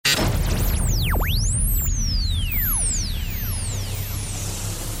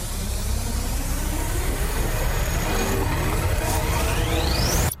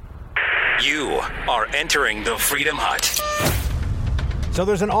entering the Freedom Hut. So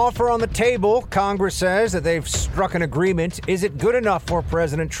there's an offer on the table. Congress says that they've struck an agreement. Is it good enough for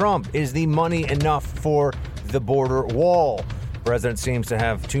President Trump? Is the money enough for the border wall? The president seems to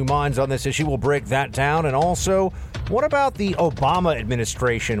have two minds on this issue. We'll break that down. And also, what about the Obama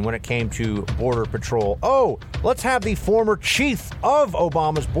administration when it came to Border Patrol? Oh, let's have the former chief of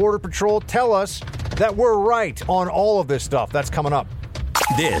Obama's Border Patrol tell us that we're right on all of this stuff. That's coming up.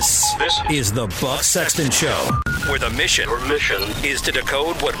 This is the Buck Sexton Show, where the mission is to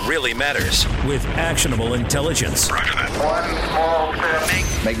decode what really matters with actionable intelligence. Roger that. One small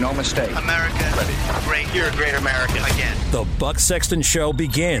step. Make no mistake. America. Ready. Great. You're a great American. Again. The Buck Sexton Show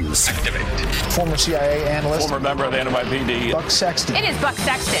begins. Activate. Former CIA analyst. Former member of the NYPD. Buck Sexton. It is Buck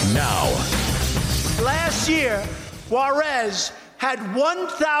Sexton. Now. Last year, Juarez had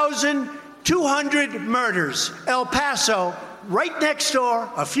 1,200 murders. El Paso, right next door,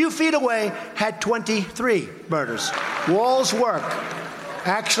 a few feet away, had 23 murders. Walls work.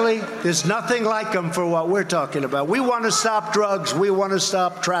 Actually, there's nothing like them for what we're talking about. We want to stop drugs. We want to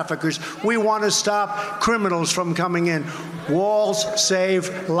stop traffickers. We want to stop criminals from coming in. Walls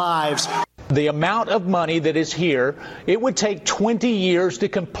save lives. The amount of money that is here, it would take 20 years to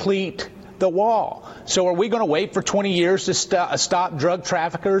complete the wall. So are we going to wait for 20 years to stop drug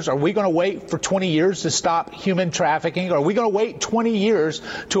traffickers? Are we going to wait for 20 years to stop human trafficking? Are we going to wait 20 years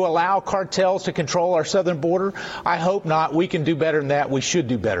to allow cartels to control our southern border? I hope not. We can do better than that. We should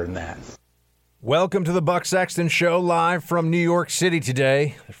do better than that. Welcome to the Buck Sexton Show, live from New York City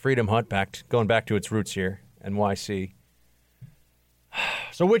today. The Freedom Hut, going back to its roots here, NYC.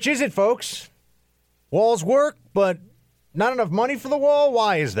 So which is it, folks? Walls work, but not enough money for the wall?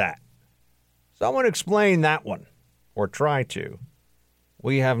 Why is that? Someone explain that one, or try to.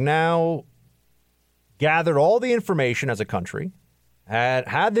 We have now gathered all the information as a country,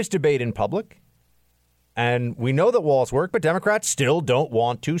 had this debate in public, and we know that walls work, but Democrats still don't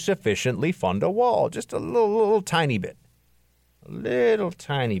want to sufficiently fund a wall. Just a little tiny bit. A little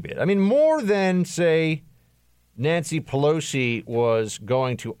tiny bit. I mean, more than, say, Nancy Pelosi was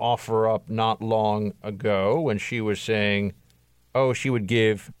going to offer up not long ago when she was saying, she would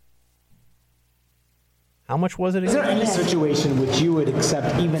give... How much was it? Is there any situation which you would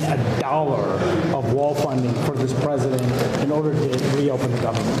accept even $1 of wall funding for this president in order to reopen the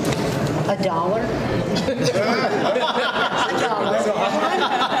government? $1?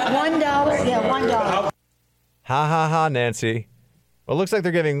 $1? $1? Yeah, $1. Ha, Nancy. Well, it looks like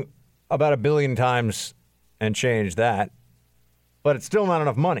they're giving about 1 billion times and change that, but it's still not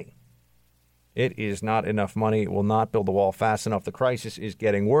enough money. It is not enough money. It will not build the wall fast enough. The crisis is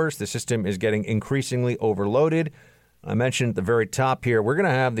getting worse. The system is getting increasingly overloaded. I mentioned at the very top here, we're going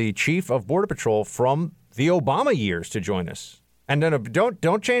to have the chief of Border Patrol from the Obama years to join us. And then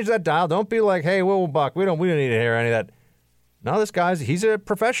don't change that dial. Don't be like, hey, whoa, Buck, we don't need to hear any of that. No, this he's a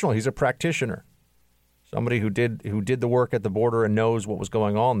professional. He's a practitioner. Somebody who did the work at the border and knows what was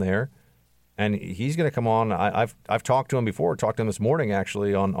going on there. And he's going to come on. I've talked to him before. Talked to him this morning,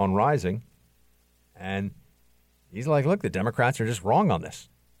 actually, on Rising. And he's like, look, the Democrats are just wrong on this.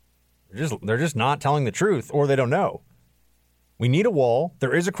 They're just not telling the truth, or they don't know. We need a wall.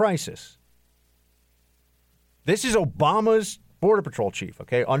 There is a crisis. This is Obama's Border Patrol chief,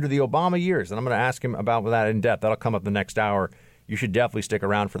 okay, under the Obama years. And I'm going to ask him about that in depth. That'll come up the next hour. You should definitely stick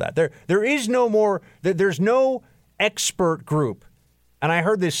around for that. There is no more, there's no expert group. And I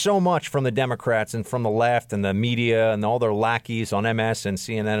heard this so much from the Democrats and from the left and the media and all their lackeys on MS and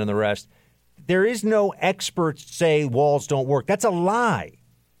CNN and the rest. There is no experts say walls don't work. That's a lie.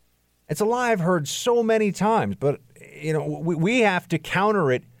 It's a lie I've heard so many times. But, we have to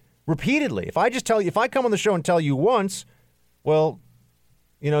counter it repeatedly. If I come on the show and tell you once, well,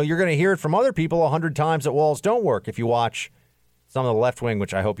 you're going to hear it from other people 100 times that walls don't work. If you watch some of the left wing,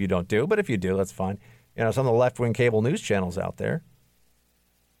 which I hope you don't do, but if you do, that's fine. Some of the left wing cable news channels out there.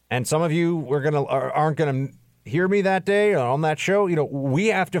 And some of you aren't going to hear me that day on that show. We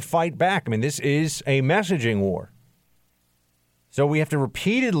have to fight back. I mean, this is a messaging war. So we have to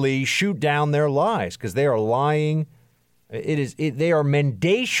repeatedly shoot down their lies because they are lying. They are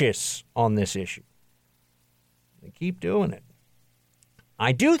mendacious on this issue. They keep doing it.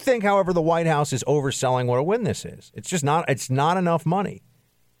 I do think, however, the White House is overselling what a win this is. It's not enough money.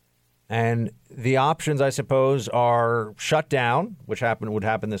 And the options, I suppose, are shut down, which would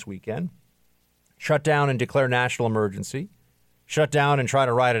happen this weekend. Shut down and declare national emergency. Shut down and try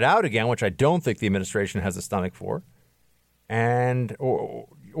to ride it out again, which I don't think the administration has the stomach for. And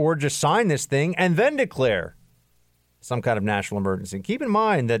or just sign this thing and then declare some kind of national emergency. And keep in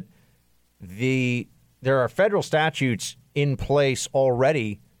mind that there are federal statutes in place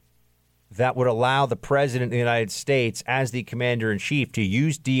already that would allow the president of the United States, as the commander-in-chief, to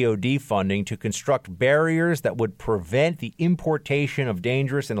use DOD funding to construct barriers that would prevent the importation of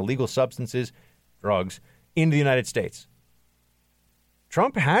dangerous and illegal substances, drugs, into the United States.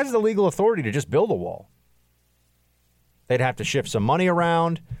 Trump has the legal authority to just build a wall. They'd have to shift some money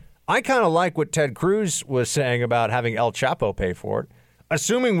around. I kind of like what Ted Cruz was saying about having El Chapo pay for it,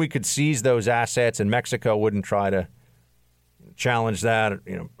 assuming we could seize those assets and Mexico wouldn't try to challenge that.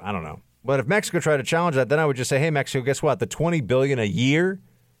 I don't know. But if Mexico tried to challenge that, then I would just say, hey, Mexico, guess what? The $20 billion a year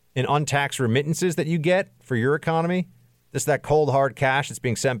in untaxed remittances that you get for your economy, just that cold, hard cash that's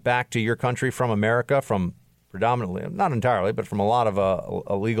being sent back to your country from America, from predominantly, not entirely, but from a lot of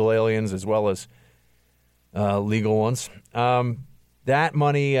illegal aliens as well as legal ones. That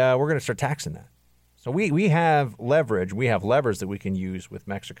money, we're going to start taxing that. So we have leverage. We have levers that we can use with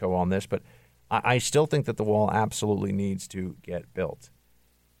Mexico on this, but I still think that the wall absolutely needs to get built.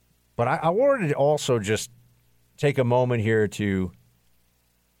 But I wanted to also just take a moment here to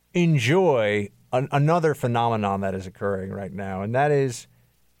enjoy another phenomenon that is occurring right now, and that is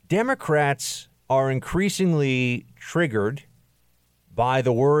Democrats are increasingly triggered by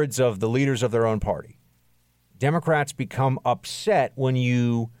the words of the leaders of their own party. Democrats become upset when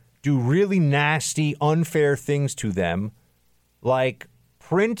you do really nasty, unfair things to them, like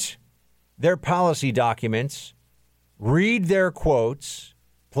print their policy documents, read their quotes,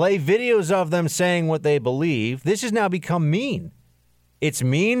 play videos of them saying what they believe. This has now become mean. It's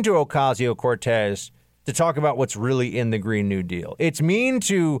mean to Ocasio-Cortez to talk about what's really in the Green New Deal. It's mean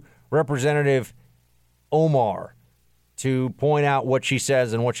to Representative Omar to point out what she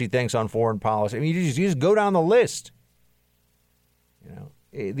says and what she thinks on foreign policy. I mean, you just go down the list.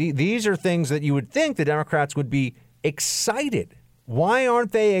 These are things that you would think the Democrats would be excited. Why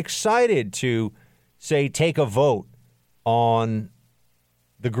aren't they excited to, say, take a vote on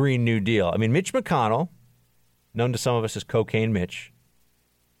the Green New Deal? I mean, Mitch McConnell, known to some of us as Cocaine Mitch,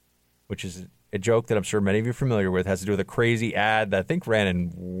 which is a joke that I'm sure many of you are familiar with, has to do with a crazy ad that I think ran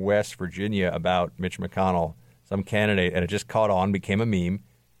in West Virginia about Mitch McConnell, some candidate, and it just caught on, became a meme.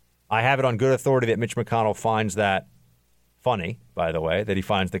 I have it on good authority that Mitch McConnell finds that funny, by the way, that he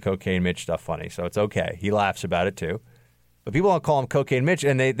finds the Cocaine Mitch stuff funny, so it's okay. He laughs about it, too. But people don't call him Cocaine Mitch,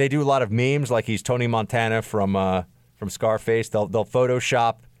 and they do a lot of memes like he's Tony Montana from Scarface. They'll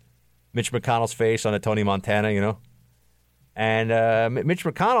Photoshop Mitch McConnell's face on a Tony Montana, And Mitch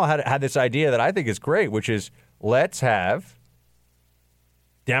McConnell had this idea that I think is great, which is let's have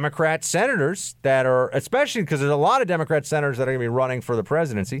Democrat senators that are, especially because there's a lot of Democrat senators that are going to be running for the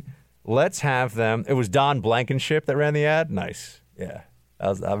presidency, let's have them. It was Don Blankenship that ran the ad. Nice. Yeah,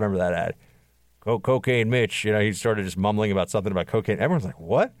 I remember that ad. Cocaine Mitch, he started just mumbling about something about cocaine. Everyone's like,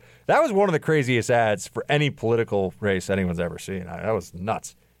 what? That was one of the craziest ads for any political race anyone's ever seen. That was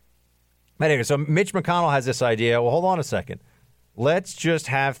nuts. But anyway, so Mitch McConnell has this idea. Well, hold on a second. Let's just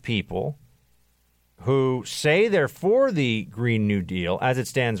have people who say they're for the Green New Deal as it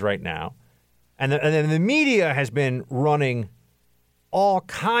stands right now. And then the media has been running all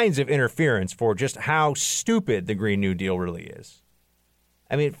kinds of interference for just how stupid the Green New Deal really is.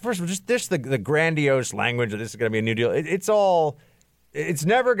 I mean, first of all, just this, the grandiose language that this is going to be a new deal. It's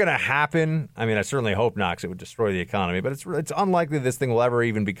never going to happen. I mean, I certainly hope not, because it would destroy the economy. But it's unlikely this thing will ever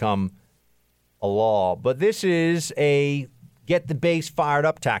even become a law. But this is a get the base fired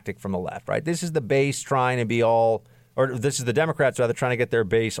up tactic from the left, right? This is the base trying to be this is the Democrats rather trying to get their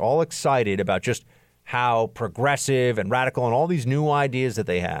base all excited about just how progressive and radical and all these new ideas that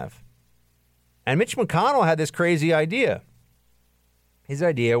they have. And Mitch McConnell had this crazy idea. His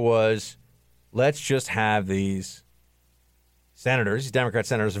idea was, let's just have these senators, these Democrat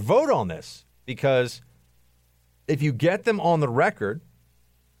senators, vote on this. Because if you get them on the record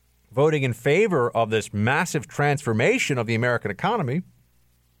voting in favor of this massive transformation of the American economy,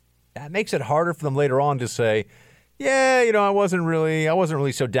 that makes it harder for them later on to say, yeah, I wasn't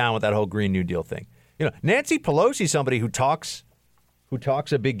really so down with that whole Green New Deal thing. Nancy Pelosi, somebody who talks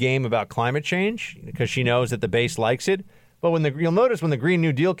a big game about climate change because she knows that the base likes it. But you'll notice when the Green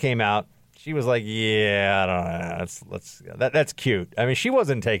New Deal came out, she was like, "Yeah, I don't know. That's cute." I mean, she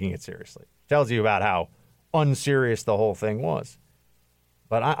wasn't taking it seriously. Tells you about how unserious the whole thing was.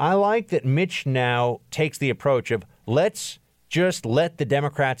 But I like that Mitch now takes the approach of let's just let the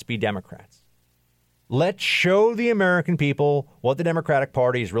Democrats be Democrats. Let's show the American people what the Democratic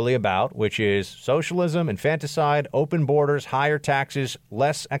Party is really about, which is socialism, infanticide, open borders, higher taxes,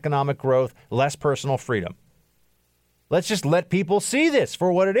 less economic growth, less personal freedom. Let's just let people see this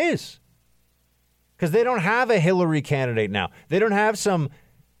for what it is. Because they don't have a Hillary candidate now. They don't have some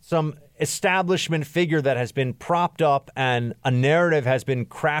establishment figure that has been propped up and a narrative has been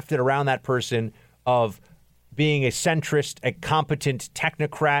crafted around that person of being a centrist, a competent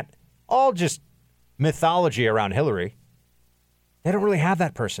technocrat, all just mythology around Hillary. They don't really have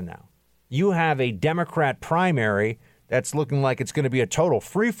that person now. You have a Democrat primary that's looking like it's going to be a total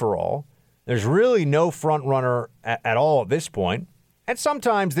free-for-all. There's really no front runner at all at this point. And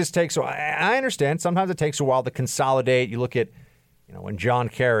sometimes this takes, I understand, sometimes it takes a while to consolidate. You look at, when John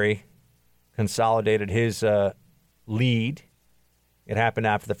Kerry consolidated his lead, it happened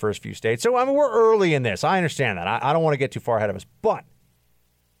after the first few states. So, we're early in this. I understand that. I don't want to get too far ahead of us. But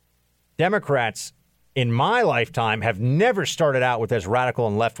Democrats in my lifetime have never started out with as radical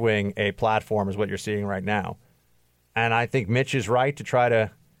and left-wing a platform as what you're seeing right now. And I think Mitch is right to try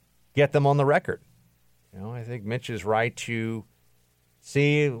to get them on the record. I think Mitch is right to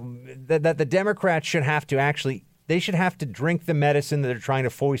see that the Democrats should have to drink the medicine that they're trying to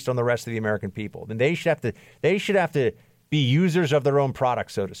foist on the rest of the American people. Then they should have to be users of their own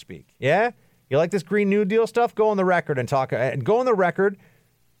product, so to speak. Yeah? You like this Green New Deal stuff? Go on the record and talk. And go on the record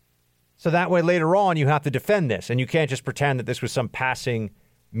so that way later on you have to defend this. And you can't just pretend that this was some passing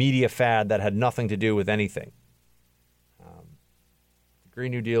media fad that had nothing to do with anything. The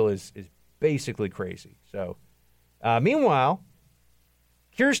Green New Deal is basically crazy. So, meanwhile,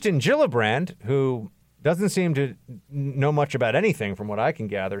 Kirsten Gillibrand, who doesn't seem to know much about anything from what I can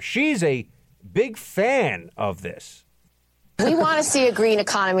gather, she's a big fan of this. We want to see a green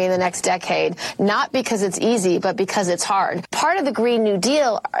economy in the next decade, not because it's easy, but because it's hard. Part of the Green New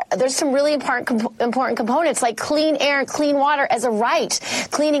Deal, there's some really important components like clean air, clean water as a right,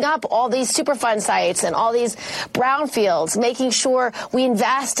 cleaning up all these Superfund sites and all these brownfields, making sure we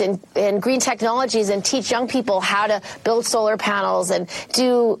invest in green technologies and teach young people how to build solar panels and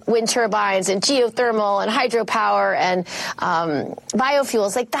do wind turbines and geothermal and hydropower and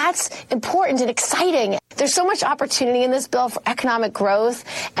biofuels. Like, that's important and exciting. There's so much opportunity in this bill for economic growth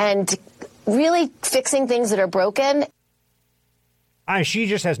and really fixing things that are broken. She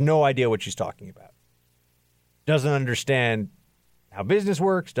just has no idea what she's talking about. Doesn't understand how business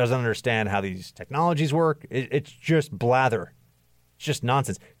works, doesn't understand how these technologies work. It's just blather. It's just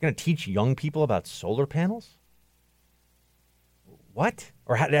nonsense. You're going to teach young people about solar panels? What?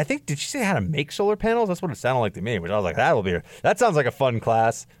 Or did she say how to make solar panels? That's what it sounded like to me, which I was like, that sounds like a fun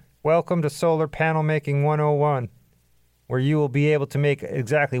class. Welcome to Solar Panel Making 101, where you will be able to make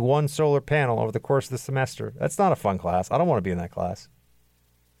exactly one solar panel over the course of the semester. That's not a fun class. I don't want to be in that class.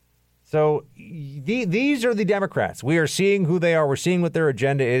 So these are the Democrats. We are seeing who they are. We're seeing what their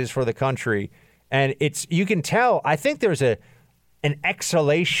agenda is for the country. And you can tell, I think there's an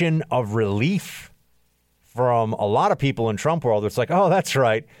exhalation of relief from a lot of people in Trump world. It's like, oh, that's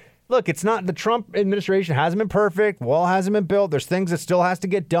right. Look, it's not the Trump administration hasn't been perfect. Wall hasn't been built. There's things that still has to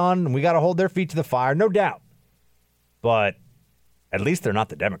get done. And we got to hold their feet to the fire, no doubt. But at least they're not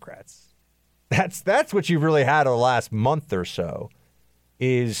the Democrats. That's what you've really had over the last month or so,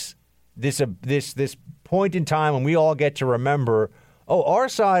 is this point in time when we all get to remember, our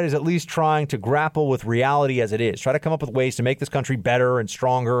side is at least trying to grapple with reality as it is, try to come up with ways to make this country better and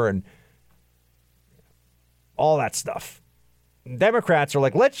stronger and all that stuff. Democrats are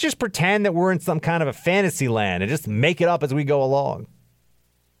like, let's just pretend that we're in some kind of a fantasy land and just make it up as we go along.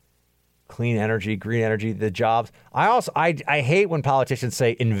 Clean energy, green energy, the jobs. I hate when politicians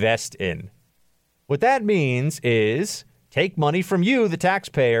say invest in. What that means is take money from you, the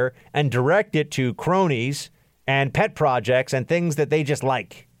taxpayer, and direct it to cronies and pet projects and things that they just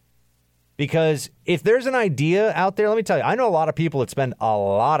like. Because if there's an idea out there, let me tell you, I know a lot of people that spend a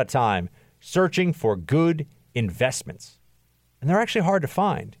lot of time searching for good investments. And they're actually hard to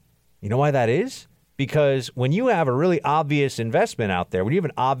find. You know why that is? Because when you have a really obvious investment out there, when you have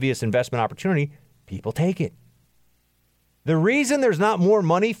an obvious investment opportunity, people take it. The reason there's not more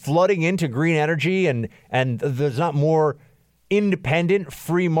money flooding into green energy and there's not more independent,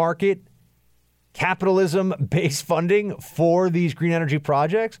 free market, capitalism-based funding for these green energy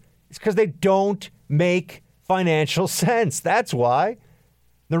projects is because they don't make financial sense. That's why.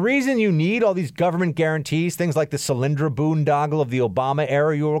 The reason you need all these government guarantees, things like the Solyndra boondoggle of the Obama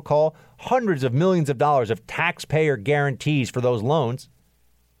era, you'll recall, hundreds of millions of dollars of taxpayer guarantees for those loans.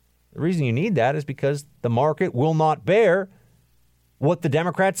 The reason you need that is because the market will not bear what the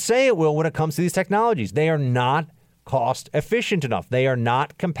Democrats say it will when it comes to these technologies. They are not cost efficient enough. They are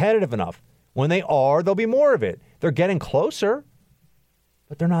not competitive enough. When they are, there'll be more of it. They're getting closer,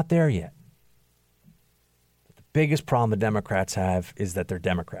 but they're not there yet. Biggest problem the Democrats have is that they're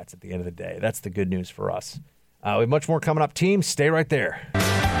Democrats at the end of the day. That's the good news for us. We have much more coming up. Team, stay right there.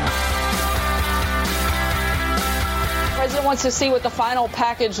 president wants to see what the final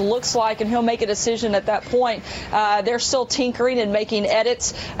package looks like, and he'll make a decision at that point. They're still tinkering and making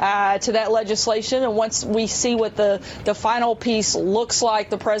edits to that legislation, and once we see what the final piece looks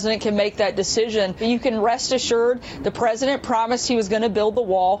like, the president can make that decision. You can rest assured the president promised he was going to build the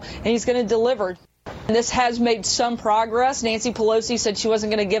wall, and he's going to deliver. And this has made some progress. Nancy Pelosi said she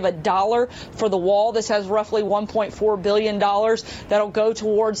wasn't going to give $1 for the wall. This has roughly $1.4 billion that'll go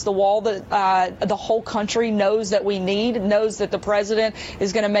towards the wall that the whole country knows that we need, knows that the president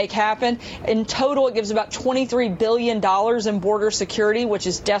is going to make happen. In total, it gives about $23 billion in border security, which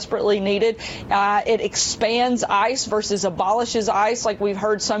is desperately needed. It expands ICE versus abolishes ICE, like we've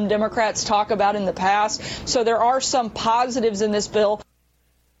heard some Democrats talk about in the past. So there are some positives in this bill.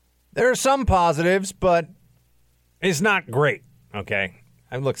 There are some positives, but it's not great, okay?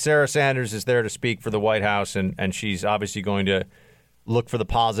 And look, Sarah Sanders is there to speak for the White House, and she's obviously going to look for the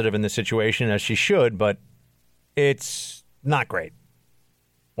positive in the situation, as she should, but it's not great.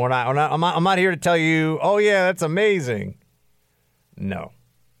 I'm not here to tell you, oh, yeah, that's amazing. No.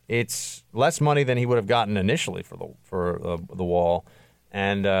 It's less money than he would have gotten initially for the wall,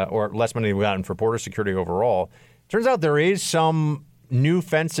 and or less money than we gotten for border security overall. Turns out there is some new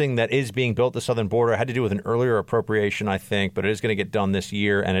fencing that is being built at the southern border. It had to do with an earlier appropriation, I think, but it is going to get done this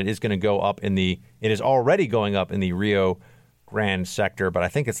year, and it is going to go up it is already going up in the Rio Grande sector, but I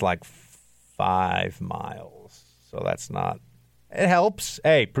think it's like 5 miles. So that's not, it helps.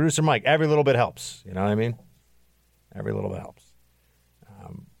 Hey, producer Mike, every little bit helps. You know what I mean? Every little bit helps.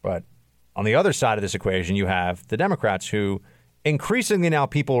 But on the other side of this equation, you have the Democrats who increasingly now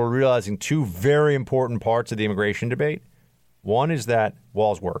people are realizing two very important parts of the immigration debate. One is that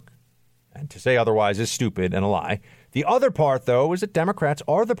walls work, and to say otherwise is stupid and a lie. The other part, though, is that Democrats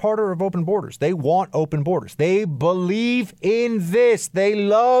are the party of open borders. They want open borders. They believe in this. They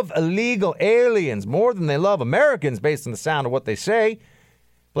love illegal aliens more than they love Americans, based on the sound of what they say.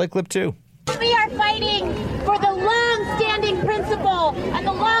 Play clip 2. We are fighting for the long-standing principle and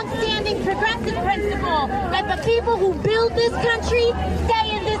the long-standing progressive principle that the people who build this country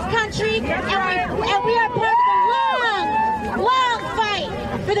stay in this country, and we are part of the long fight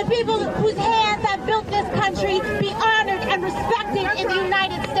for the people whose hands have built this country be honored and respected in the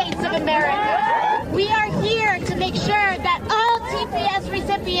United States of America. We are here to make sure that all TPS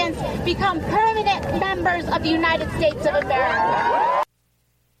recipients become permanent members of the United States of America.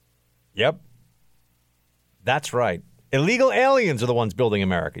 Yep. That's right. Illegal aliens are the ones building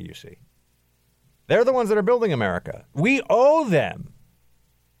America, you see. They're the ones that are building America. We owe them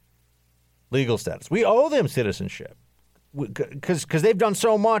legal status. We owe them citizenship because they've done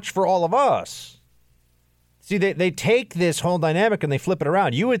so much for all of us. See, they take this whole dynamic and they flip it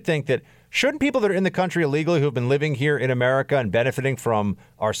around. You would think that shouldn't people that are in the country illegally who have been living here in America and benefiting from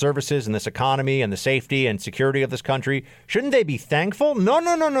our services and this economy and the safety and security of this country, shouldn't they be thankful?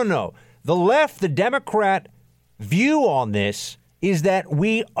 No. The left, the Democrat view on this is that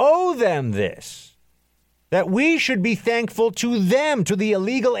we owe them this, that we should be thankful to them, to the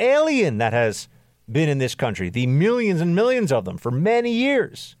illegal alien that has been in this country, the millions and millions of them for many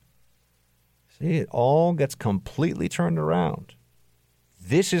years. See, it all gets completely turned around.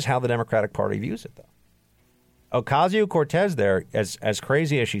 This is how the Democratic Party views it, though. Ocasio-Cortez there, as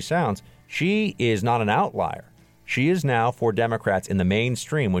crazy as she sounds, she is not an outlier. She is now for Democrats in the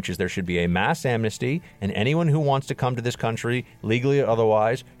mainstream, which is there should be a mass amnesty, and anyone who wants to come to this country, legally or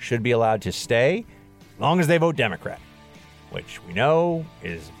otherwise, should be allowed to stay as long as they vote Democrat, which we know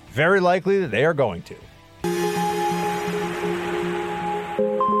is very likely that they are going to.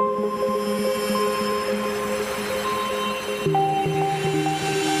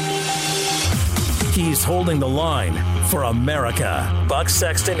 He's holding the line for America. Buck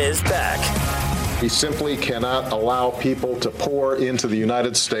Sexton is back. He simply cannot allow people to pour into the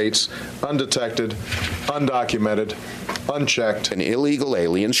United States undetected, undocumented, unchecked. And illegal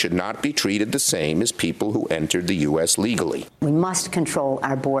aliens should not be treated the same as people who entered the U.S. legally. We must control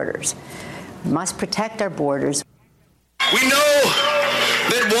our borders. We must protect our borders. We know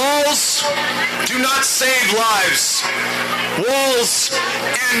that walls do not save lives. Walls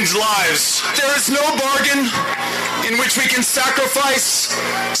end lives. There is no bargain in which we can sacrifice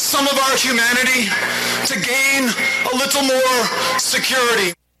some of our humanity to gain a little more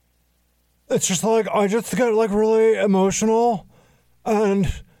security. It's just like, I just got really emotional.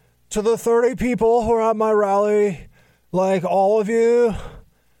 And to the 30 people who are at my rally, all of you,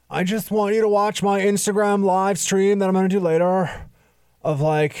 I just want you to watch my Instagram live stream that I'm going to do later of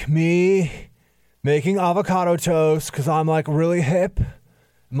me making avocado toast because I'm really hip.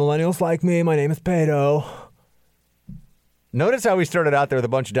 Millennials like me. My name is Beto. notice how we started out there with a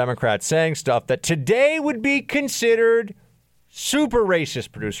bunch of Democrats saying stuff that today would be considered super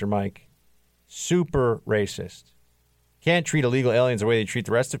racist, producer Mike. Super racist. Can't treat illegal aliens the way they treat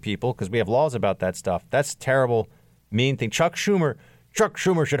the rest of people because we have laws about that stuff. That's a terrible, mean thing. Chuck Schumer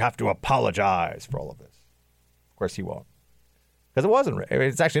should have to apologize for all of this. Of course he won't. Because it wasn't.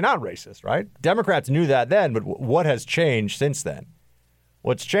 It's actually not racist, right? Democrats knew that then, but what has changed since then?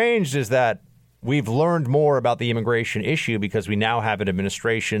 What's changed is that we've learned more about the immigration issue because we now have an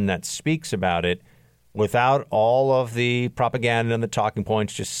administration that speaks about it without all of the propaganda and the talking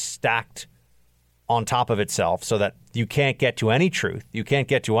points just stacked on top of itself so that you can't get to any truth. You can't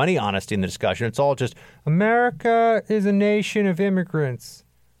get to any honesty in the discussion. It's all just, America is a nation of immigrants.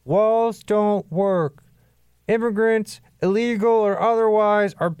 Walls don't work. Immigrants, illegal or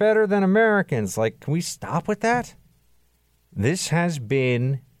otherwise, are better than Americans. Like, can we stop with that? This has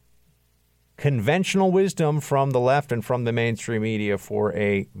been conventional wisdom from the left and from the mainstream media for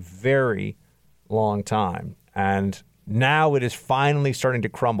a very long time. And now it is finally starting to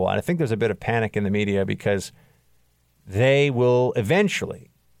crumble. And I think there's a bit of panic in the media because they will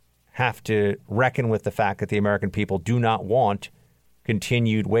eventually have to reckon with the fact that the American people do not want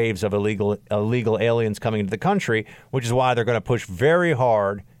continued waves of illegal aliens coming into the country, which is why they're going to push very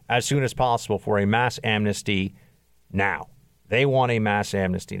hard as soon as possible for a mass amnesty now. They want a mass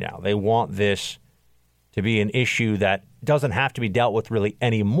amnesty now. They want this to be an issue that doesn't have to be dealt with really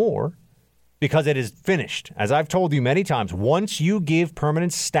anymore because it is finished. As I've told you many times, once you give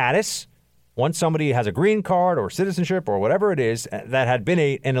permanent status, once somebody has a green card or citizenship or whatever it is that had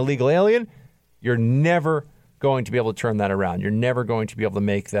been an illegal alien, you're never going to be able to turn that around. You're never going to be able to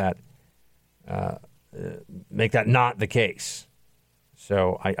make that not the case.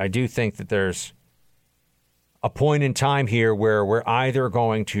 So I do think that there's a point in time here where we're either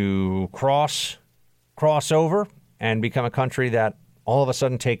going to cross over and become a country that all of a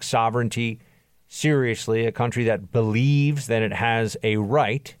sudden takes sovereignty seriously, a country that believes that it has a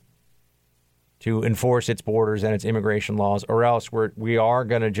right to enforce its borders and its immigration laws, or else we are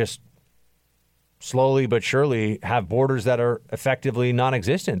going to just slowly but surely have borders that are effectively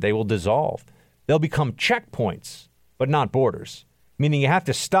non-existent. They will dissolve. They'll become checkpoints, but not borders, meaning you have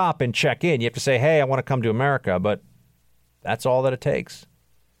to stop and check in. You have to say, hey, I want to come to America, but that's all that it takes.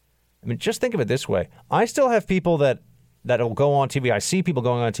 I mean, just think of it this way. I still have people that will go on TV. I see people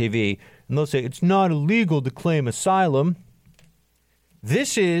going on TV, and they'll say, it's not illegal to claim asylum.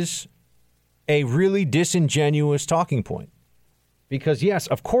 This is a really disingenuous talking point. Because, yes,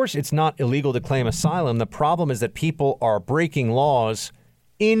 of course it's not illegal to claim asylum. The problem is that people are breaking laws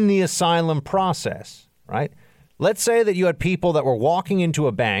in the asylum process, right? Let's say that you had people that were walking into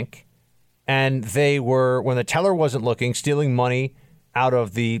a bank and they were, when the teller wasn't looking, stealing money out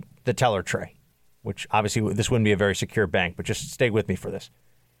of the teller tray, which obviously this wouldn't be a very secure bank, but just stay with me for this.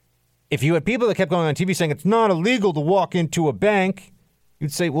 If you had people that kept going on TV saying it's not illegal to walk into a bank,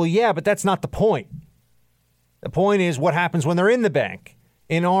 you'd say, well, yeah, but that's not the point. The point is what happens when they're in the bank.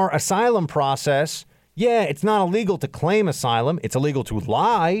 In our asylum process, yeah, it's not illegal to claim asylum. It's illegal to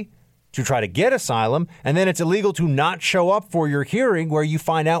lie to try to get asylum. And then it's illegal to not show up for your hearing where you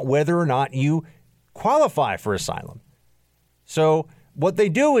find out whether or not you qualify for asylum. So what they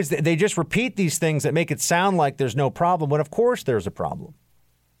do is they just repeat these things that make it sound like there's no problem, when of course there's a problem.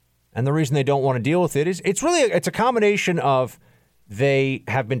 And the reason they don't want to deal with it is it's a combination of they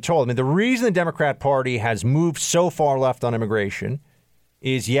have been told. I mean, the reason the Democrat Party has moved so far left on immigration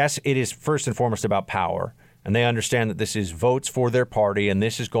is, yes, it is first and foremost about power. And they understand that this is votes for their party, and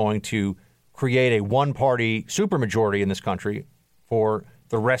this is going to create a one-party supermajority in this country for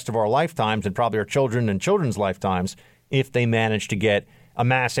the rest of our lifetimes and probably our children and children's lifetimes if they manage to get a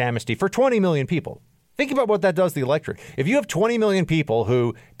mass amnesty for 20 million people. Think about what that does to the electorate. If you have 20 million people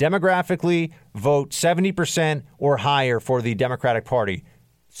who demographically vote 70% or higher for the Democratic Party,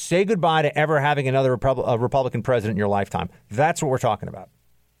 say goodbye to ever having another Republican president in your lifetime. That's what we're talking about.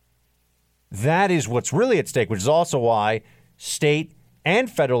 That is what's really at stake, which is also why state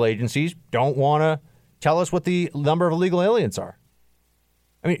and federal agencies don't want to tell us what the number of illegal aliens are.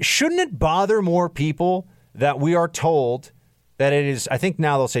 I mean, shouldn't it bother more people that we are told that it is, I think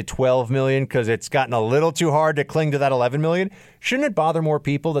now they'll say 12 million because it's gotten a little too hard to cling to that 11 million. Shouldn't it bother more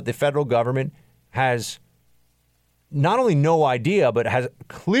people that the federal government has not only no idea, but has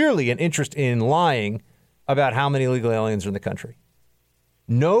clearly an interest in lying about how many illegal aliens are in the country?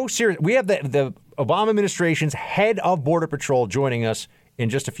 No serious. We have the Obama administration's head of Border Patrol joining us in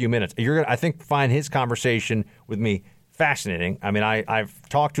just a few minutes. You're going to, I think, find his conversation with me fascinating. I mean, I've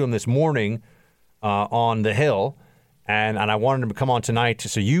talked to him this morning on the Hill. And I wanted him to come on tonight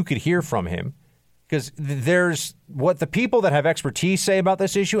so you could hear from him Because there's what the people that have expertise say about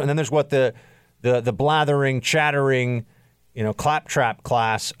this issue, and then there's what the blathering, chattering, claptrap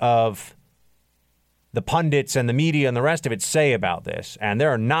class of the pundits and the media and the rest of it say about this. And they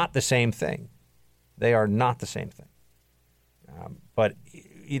are not the same thing. They are not the same thing. But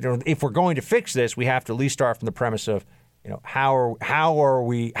if we're going to fix this, we have to at least start from the premise of, how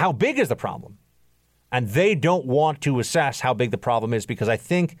big is the problem? And they don't want to assess how big the problem is because I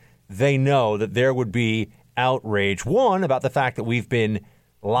think they know that there would be outrage. One, about the fact that we've been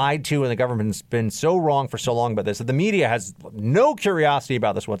lied to and the government's been so wrong for so long about this, that the media has no curiosity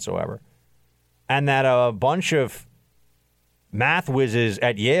about this whatsoever. And that a bunch of math whizzes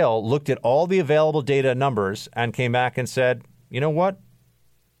at Yale looked at all the available data numbers and came back and said, you know what?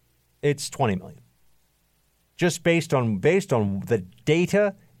 It's 20 million. Just based on the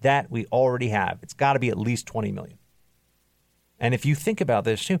data that we already have. It's got to be at least 20 million. And if you think about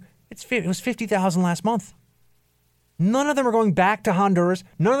this too, it was 50,000 last month. None of them are going back to Honduras.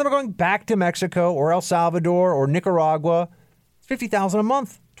 None of them are going back to Mexico or El Salvador or Nicaragua. It's 50,000 a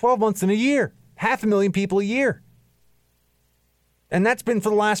month, 12 months in a year, 500,000 people a year. And that's been for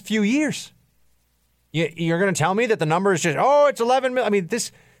the last few years. You're going to tell me that the number is just, it's 11 million. I mean,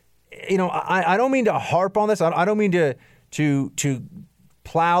 this, I don't mean to harp on this. I don't mean to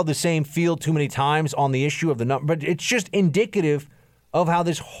plow the same field too many times on the issue of the number, but it's just indicative of how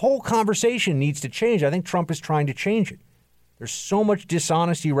this whole conversation needs to change. I think Trump is trying to change it. There's so much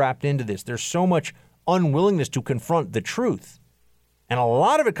dishonesty wrapped into this. There's so much unwillingness to confront the truth. And a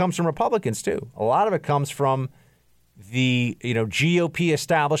lot of it comes from Republicans, too. A lot of it comes from the GOP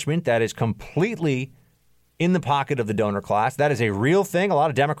establishment that is completely in the pocket of the donor class. That is a real thing. A lot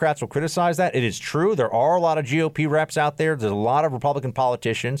of Democrats will criticize that. It is true. There are a lot of GOP reps out there. There's a lot of Republican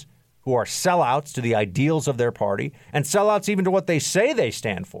politicians who are sellouts to the ideals of their party and sellouts even to what they say they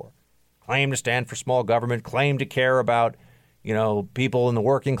stand for. Claim to stand for small government, claim to care about, people in the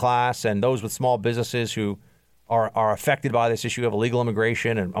working class and those with small businesses who are affected by this issue of illegal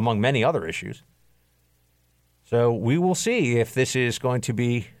immigration and among many other issues. So we will see if this is going to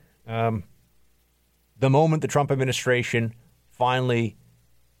be the moment the Trump administration finally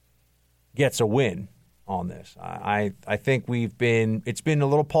gets a win on this. I think it's been a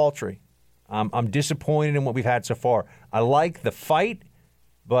little paltry. I'm disappointed in what we've had so far. I like the fight,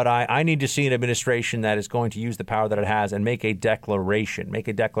 but I need to see an administration that is going to use the power that it has and make a declaration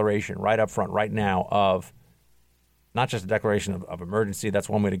right up front, right now, of not just a declaration of emergency. That's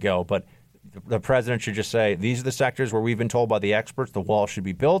one way to go, but the president should just say, these are the sectors where we've been told by the experts the wall should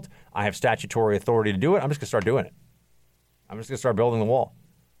be built. I have statutory authority to do it. I'm just going to start doing it. I'm just going to start building the wall.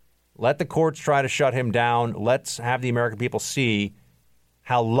 Let the courts try to shut him down. Let's have the American people see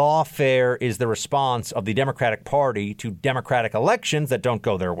how lawfare is the response of the Democratic Party to democratic elections that don't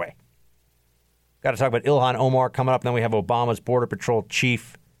go their way. Got to talk about Ilhan Omar coming up. Then we have Obama's Border Patrol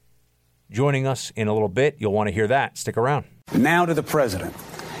chief joining us in a little bit. You'll want to hear that. Stick around. Now to the president.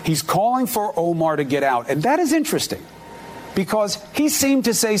 He's calling for Omar to get out. And that is interesting because he seemed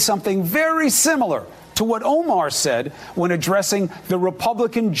to say something very similar to what Omar said when addressing the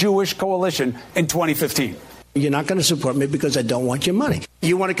Republican Jewish coalition in 2015. You're not going to support me because I don't want your money.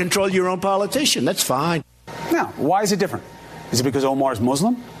 You want to control your own politician. That's fine. Now, why is it different? Is it because Omar's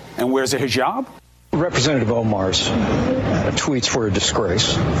Muslim and wears a hijab? Representative Omar's tweets were a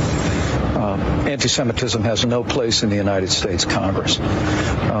disgrace. Anti-Semitism has no place in the United States Congress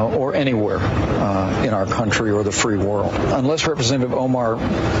or anywhere in our country or the free world. Unless Representative Omar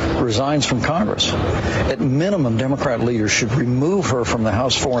resigns from Congress, at minimum, Democrat leaders should remove her from the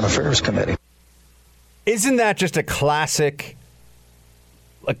House Foreign Affairs Committee. Isn't that just a classic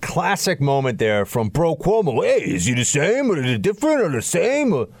moment there from Bro Cuomo? Hey, is he the same or is it different or the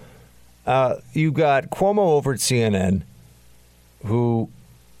same? You got Cuomo over at CNN who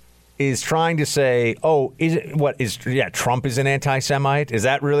is trying to say, Trump is an anti-Semite? Is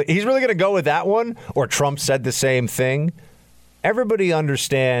that really, he's really going to go with that one? Or Trump said the same thing? Everybody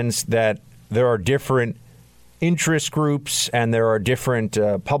understands that there are different interest groups and there are different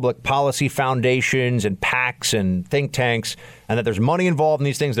public policy foundations and PACs and think tanks, and that there's money involved in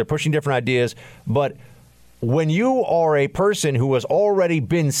these things. They're pushing different ideas. But when you are a person who has already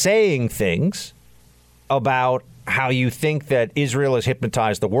been saying things about how you think that Israel has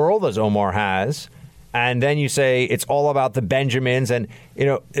hypnotized the world, as Omar has, and then you say it's all about the Benjamins, and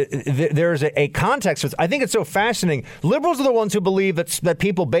there's a context. I think it's so fascinating. Liberals are the ones who believe that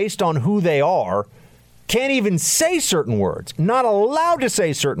people, based on who they are, can't even say certain words, not allowed to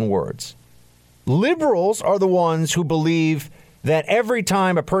say certain words. Liberals are the ones who believe that every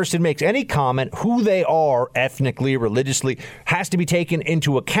time a person makes any comment, who they are ethnically, religiously, has to be taken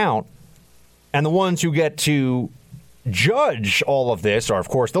into account. And the ones who get to judge all of this are, of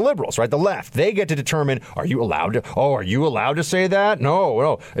course, the liberals, right? The left. They get to determine, are you allowed to say that?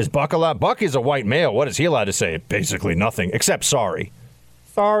 No. Is Buck allowed? Buck is a white male. What is he allowed to say? Basically nothing, except sorry.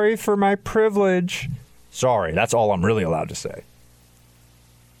 Sorry for my privilege. Sorry, that's all I'm really allowed to say.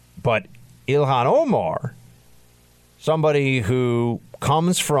 But Ilhan Omar, somebody who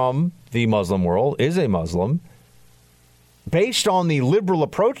comes from the Muslim world, is a Muslim, based on the liberal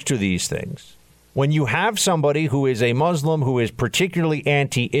approach to these things, when you have somebody who is a Muslim who is particularly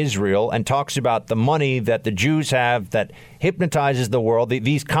anti-Israel and talks about the money that the Jews have that hypnotizes the world,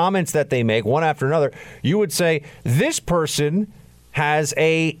 these comments that they make one after another, you would say this person has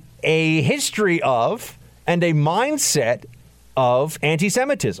a history of and a mindset of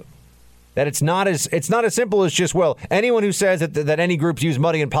anti-Semitism. That it's not as simple as just, well, anyone who says that any groups use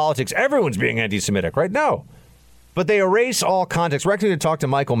money in politics, everyone's being anti-Semitic, right? No. But they erase all context. We're actually going to talk to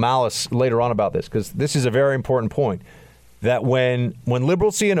Michael Malice later on about this, because this is a very important point. That when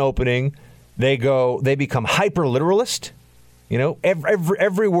liberals see an opening, they become hyper-literalist. You know,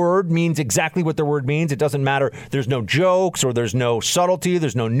 every word means exactly what the word means. It doesn't matter. There's no jokes or there's no subtlety.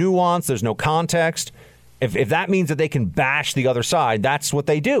 There's no nuance. There's no context. If that means that they can bash the other side, that's what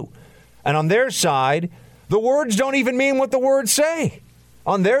they do. And on their side, the words don't even mean what the words say.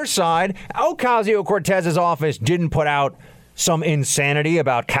 On their side, Ocasio-Cortez's office didn't put out some insanity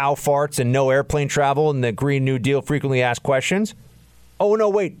about cow farts and no airplane travel and the Green New Deal frequently asked questions. Oh, no,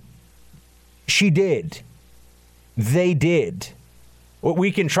 wait. She did. They did.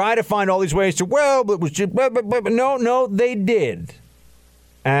 We can try to find all these ways to, well, it was just, but no, they did.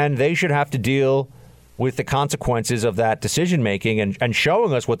 And they should have to deal with the consequences of that decision-making and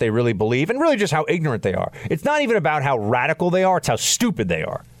showing us what they really believe and really just how ignorant they are. It's not even about how radical they are. It's how stupid they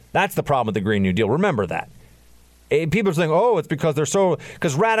are. That's the problem with the Green New Deal. Remember that. People think, it's because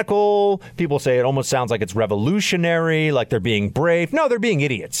because radical, people say it almost sounds like it's revolutionary, like they're being brave. No, they're being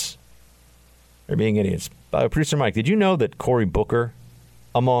idiots. They're being idiots. Producer Mike, did you know that Cory Booker,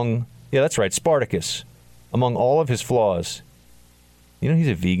 that's right, Spartacus, among all of his flaws, he's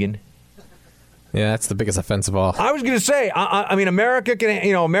a vegan? Yeah, that's the biggest offense of all. I was going to say, I mean, America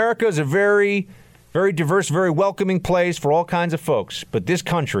America is a very, very diverse, very welcoming place for all kinds of folks. But this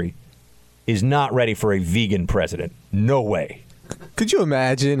country is not ready for a vegan president. No way. Could you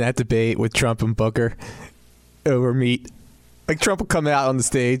imagine that debate with Trump and Booker over meat? Like, Trump will come out on the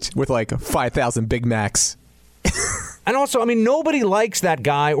stage with like 5,000 Big Macs. And also, I mean, nobody likes that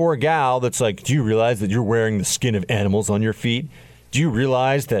guy or gal that's like, do you realize that you're wearing the skin of animals on your feet? Do you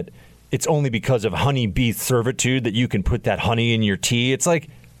realize that it's only because of honeybee servitude that you can put that honey in your tea? It's like,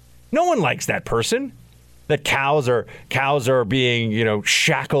 no one likes that person. That cows are being,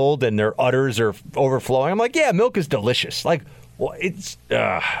 shackled and their udders are overflowing. I'm like, yeah, milk is delicious. Like, well, it's.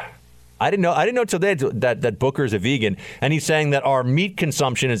 I didn't know till today that Booker's a vegan, and he's saying that our meat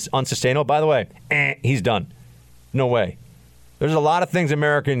consumption is unsustainable. By the way, he's done. No way. There's a lot of things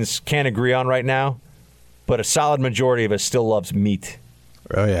Americans can't agree on right now, but a solid majority of us still loves meat.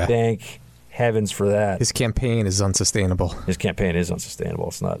 Oh, yeah. Thank heavens for that. His campaign is unsustainable.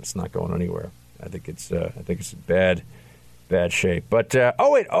 It's not going anywhere. I think it's bad shape. But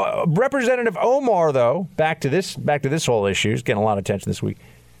Representative Omar, though, back to this whole issue, is getting a lot of attention this week.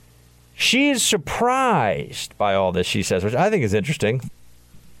 She is surprised by all this, she says, which I think is interesting.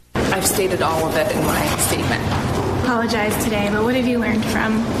 I've stated all of it in my statement. Apologize today, but what have you learned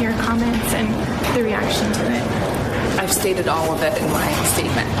from your comments and the reaction to it? I've stated all of it in my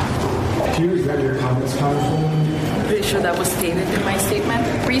statement. Do you regret your comments, Congresswoman? I'm pretty sure that was stated in my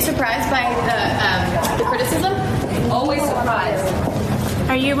statement. Were you surprised by the criticism? Always surprised.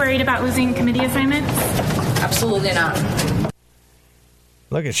 Are you worried about losing committee assignments? Absolutely not.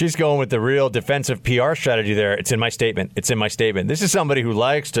 Look, she's going with the real defensive PR strategy there. It's in my statement. This is somebody who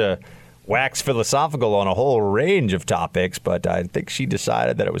likes to wax philosophical on a whole range of topics, but I think she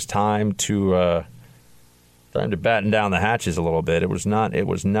decided that it was time to batten down the hatches a little bit. It was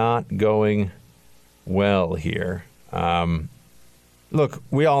not going well here. Look,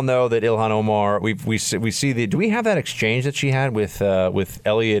 we all know that Ilhan Omar. We see the. Do we have that exchange that she had with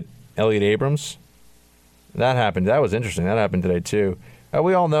Elliot Abrams? That happened. That was interesting. That happened today too.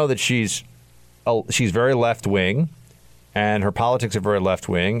 We all know that she's very left wing, and her politics are very left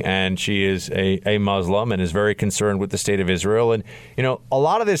wing, and she is a Muslim and is very concerned with the state of Israel. And a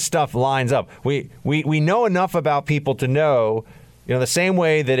lot of this stuff lines up. We know enough about people to know, the same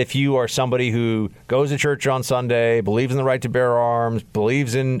way that if you are somebody who goes to church on Sunday, believes in the right to bear arms,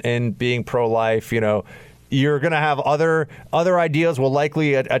 believes in being pro-life, you're going to have other ideas will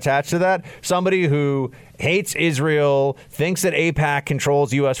likely attach to that. Somebody who hates Israel, thinks that AIPAC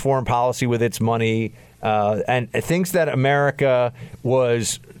controls U.S. foreign policy with its money, and thinks that America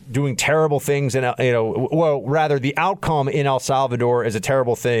was doing terrible things in, the outcome in El Salvador is a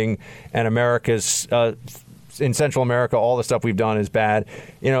terrible thing, and America's in Central America, all the stuff we've done is bad.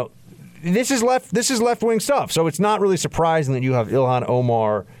 This is left-wing stuff. So it's not really surprising that you have Ilhan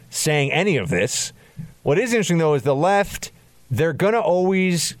Omar saying any of this. What is interesting, though, is the left, they're going to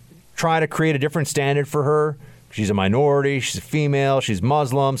always try to create a different standard for her. She's a minority, she's a female, she's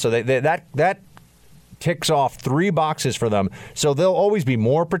Muslim. So that ticks off 3 boxes for them. So they'll always be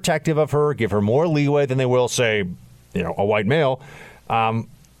more protective of her, give her more leeway than they will, say, a white male.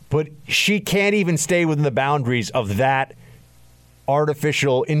 But she can't even stay within the boundaries of that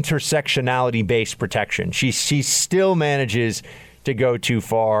artificial intersectionality-based protection. She still manages to go too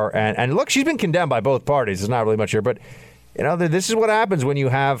far. And look, she's been condemned by both parties. There's not really much here. But, this is what happens when you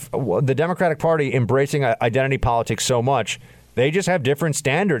have the Democratic Party embracing identity politics so much. They just have different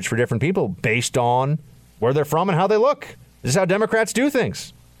standards for different people based on where they're from and how they look. This is how Democrats do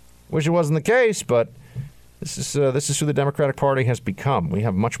things. Wish it wasn't the case, but this is who the Democratic Party has become. We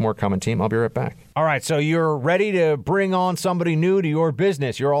have much more coming, team. I'll be right back. All right, so you're ready to bring on somebody new to your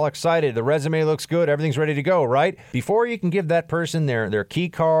business. You're all excited. The resume looks good. Everything's ready to go, right? Before you can give that person their key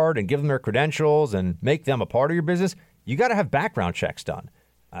card and give them their credentials and make them a part of your business, you got to have background checks done.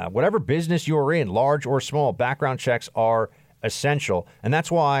 Whatever business you're in, large or small, background checks are essential. And that's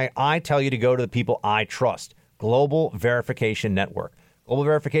why I tell you to go to the people I trust, Global Verification Network. Global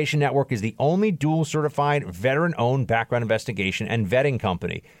Verification Network is the only dual-certified, veteran-owned background investigation and vetting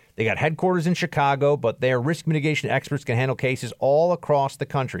company. They got headquarters in Chicago, but their risk mitigation experts can handle cases all across the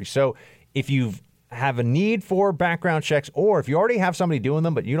country. So if you have a need for background checks, or if you already have somebody doing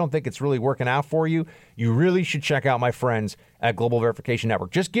them, but you don't think it's really working out for you, you really should check out my friends at Global Verification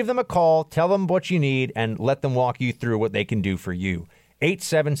Network. Just give them a call, tell them what you need, and let them walk you through what they can do for you.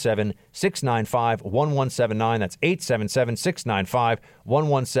 877-695-1179. That's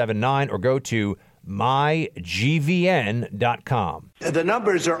 877-695-1179, or go to mygvn.com. The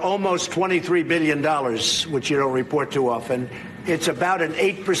numbers are almost $23 billion, which you don't report too often. It's about an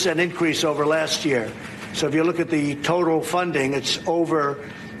 8% increase over last year. So if you look at the total funding, it's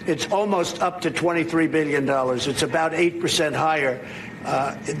almost up to $23 billion. It's about 8% higher.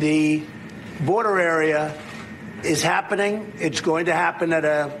 The border area is happening. It's going to happen at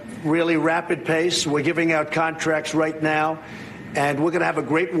a really rapid pace. We're giving out contracts right now, and we're going to have a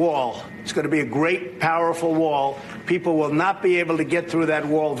great wall. It's going to be a great, powerful wall. People will not be able to get through that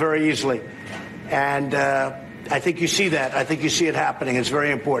wall very easily. And I think you see that. I think you see it happening. It's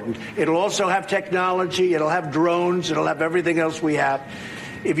very important. It'll also have technology. It'll have drones. It'll have everything else we have.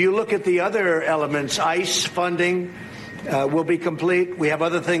 If you look at the other elements, ICE funding, will be complete. We have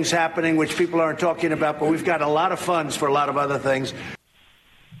other things happening which people aren't talking about, but we've got a lot of funds for a lot of other things.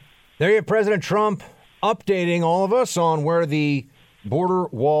 There you have President Trump updating all of us on where the border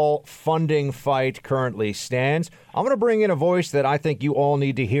wall funding fight currently stands. I'm going to bring in a voice that I think you all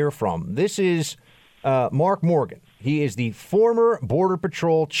need to hear from. This is Mark Morgan. He is the former Border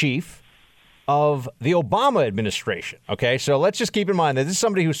Patrol chief of the Obama administration. Okay, so let's just keep in mind that this is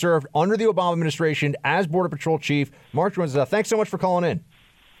somebody who served under the Obama administration as Border Patrol chief. Mark joins us. Thanks so much for calling in.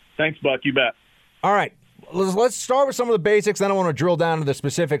 Thanks, Buck. You bet. All right, let's start with some of the basics. Then I want to drill down to the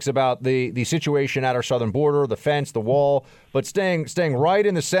specifics about the situation at our southern border, the fence, the wall. But staying right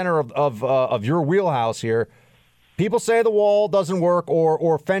in the center of your wheelhouse here, people say the wall doesn't work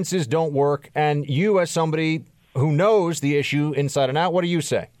or fences don't work, and you, as somebody who knows the issue inside and out, what do you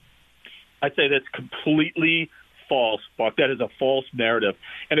say? I'd say that's completely false, Buck. That is a false narrative.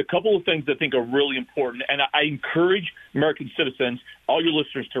 And a couple of things I think are really important, and I encourage American citizens, all your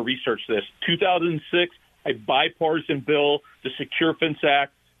listeners, to research this. 2006, a bipartisan bill, the Secure Fence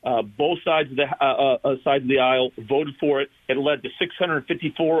Act. Both sides of the aisle voted for it. It led to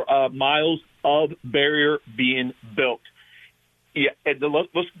 654 miles of barrier being built. Yeah, and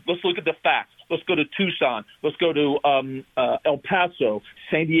let's look at the facts. Let's go to Tucson. Let's go to El Paso,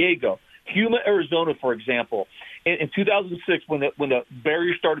 San Diego. Yuma, Arizona, for example, in 2006, when the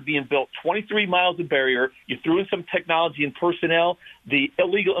barrier started being built, 23 miles of barrier, you threw in some technology and personnel, the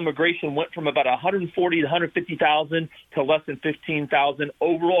illegal immigration went from about 140 to 150,000 to less than 15,000.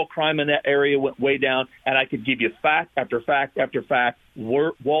 Overall crime in that area went way down, and I could give you fact after fact after fact.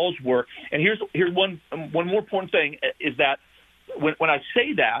 Walls work. And here's one more important thing is that when I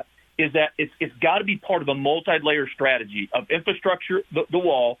say that, is that it's got to be part of a multi-layer strategy of infrastructure, the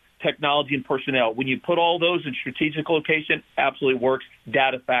wall, technology, and personnel. When you put all those in strategic location, absolutely works.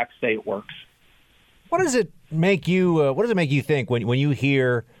 Data facts say it works. What does it make you? What does it make you think when you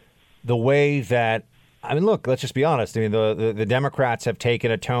hear the way that? I mean, look. Let's just be honest. I mean, the Democrats have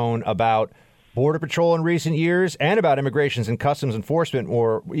taken a tone about Border Patrol in recent years and about Immigrations and Customs Enforcement,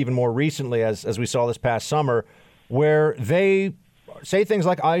 or even more recently, as we saw this past summer, where they say things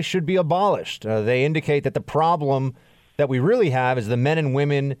like ICE should be abolished. They indicate that the problem that we really have is the men and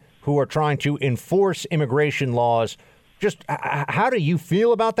women who are trying to enforce immigration laws. Just how do you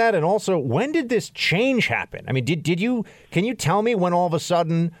feel about that? And also, when did this change happen? I mean, can you tell me when all of a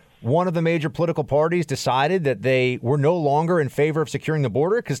sudden one of the major political parties decided that they were no longer in favor of securing the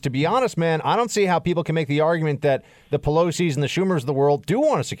border? Because to be honest, man, I don't see how people can make the argument that the Pelosi's and the Schumers of the world do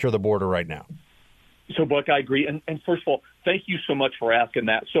want to secure the border right now. So, Buck, I agree. And first of all, thank you so much for asking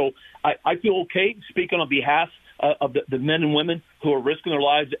that. So I feel okay speaking on behalf of the men and women who are risking their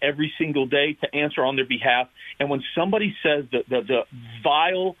lives every single day to answer on their behalf. And when somebody says the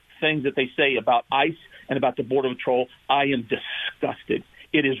vile things that they say about ICE and about the Border Patrol, I am disgusted.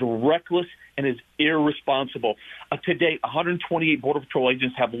 It is reckless and is irresponsible. To date, 128 Border Patrol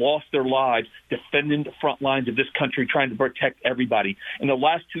agents have lost their lives defending the front lines of this country, trying to protect everybody. In the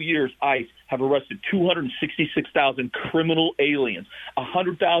last 2 years, ICE have arrested 266,000 criminal aliens,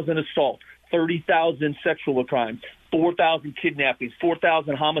 100,000 assaults, 30,000 sexual crimes, 4,000 kidnappings,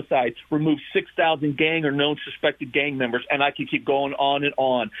 4,000 homicides, removed 6,000 gang or known suspected gang members, and I can keep going on and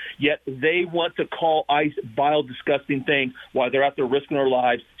on. Yet they want to call ICE vile, disgusting things while they're out there risking their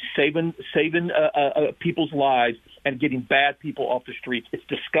lives, saving people's lives, and getting bad people off the streets. It's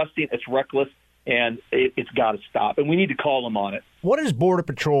disgusting. It's reckless. And it's got to stop. And we need to call them on it. What does Border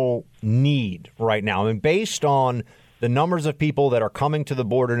Patrol need right now? I mean, based on the numbers of people that are coming to the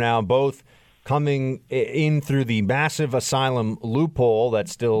border now, both coming in through the massive asylum loophole that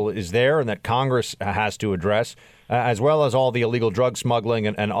still is there and that Congress has to address, as well as all the illegal drug smuggling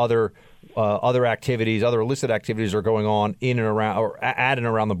and other activities, other illicit activities are going on in and around or at and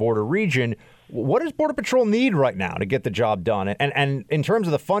around the border region. What does Border Patrol need right now to get the job done? And in terms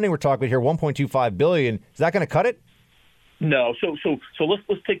of the funding we're talking about here, $1.25 billion, is that going to cut it? No. So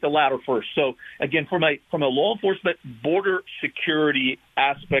let's take the latter first. So again, from a law enforcement border security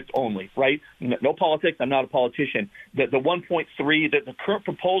aspect only, right? No politics. I'm not a politician. The 1.3, the current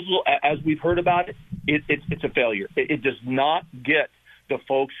proposal, as we've heard about it, it's a failure. It does not get the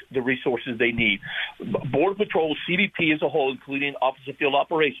folks the resources they need. Border Patrol, CBP as a whole, including Office of Field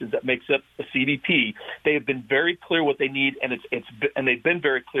Operations that makes up the CBP, they have been very clear what they need, and they've been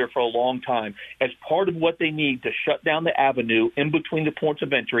very clear for a long time. As part of what they need to shut down the avenue in between the ports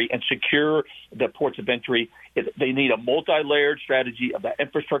of entry and secure the ports of entry, they need a multi-layered strategy of that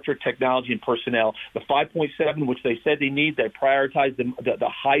infrastructure, technology, and personnel. The 5.7, which they said they need, they prioritize the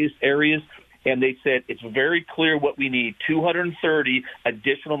highest areas. And they said it's very clear what we need, 230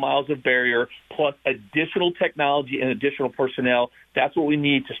 additional miles of barrier plus additional technology and additional personnel. That's what we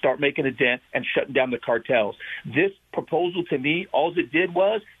need to start making a dent and shutting down the cartels. This proposal, to me, all it did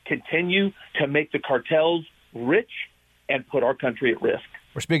was continue to make the cartels rich and put our country at risk.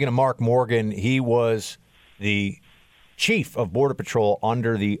 We're speaking to Mark Morgan. He was the chief of Border Patrol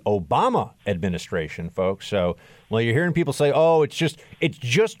under the Obama administration, folks. So, well, you're hearing people say, oh, it's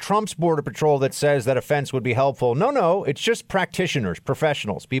just Trump's Border Patrol that says that a fence would be helpful. No, it's just practitioners,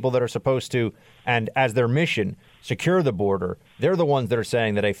 professionals, people that are supposed to, and as their mission, secure the border. They're the ones that are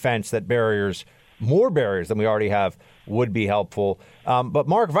saying that a fence, that barriers, more barriers than we already have, would be helpful. But,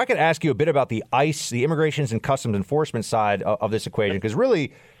 Mark, if I could ask you a bit about the ICE, the Immigrations and Customs Enforcement side of this equation, because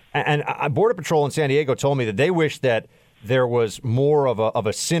really, and Border Patrol in San Diego told me that they wish that there was more of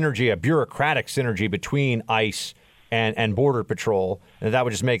a synergy, a bureaucratic synergy between ICE and Border Patrol, and that would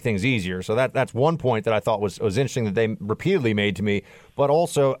just make things easier. So that's one point that I thought was interesting that they repeatedly made to me. But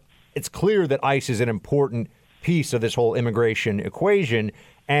also, it's clear that ICE is an important piece of this whole immigration equation.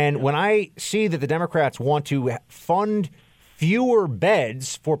 And when I see that the Democrats want to fund fewer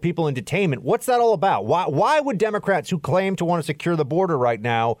beds for people in detainment, what's that all about? Why would Democrats who claim to want to secure the border right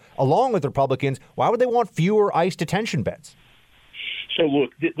now, along with Republicans, why would they want fewer ICE detention beds? So,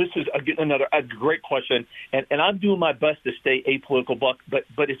 look, this is a great question, and I'm doing my best to stay apolitical, Buck,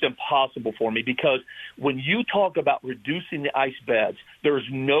 but it's impossible for me because when you talk about reducing the ICE beds, there's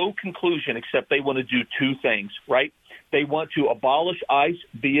no conclusion except they want to do two things, right? They want to abolish ICE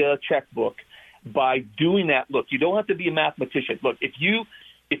via checkbook. By doing that, look, you don't have to be a mathematician. Look, if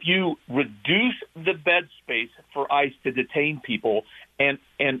you reduce the bed space for ICE to detain people, and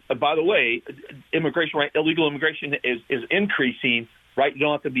by the way, immigration, right, illegal immigration is increasing right? You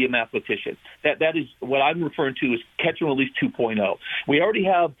don't have to be a mathematician. That is what I'm referring to as catch and release 2.0. We already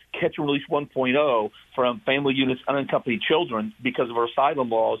have catch and release 1.0 from family units unaccompanied children because of our asylum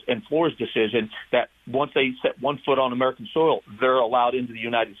laws and Florida's decision that once they set one foot on American soil, they're allowed into the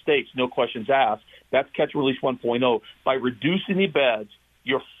United States, no questions asked. That's catch and release 1.0. By reducing the beds,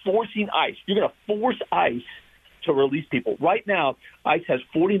 you're forcing ICE. You're going to force ICE to release people. Right now, ICE has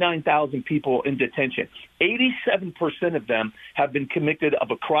 49,000 people in detention. 87% of them have been convicted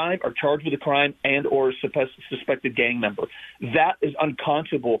of a crime or charged with a crime and or suspected gang member. That is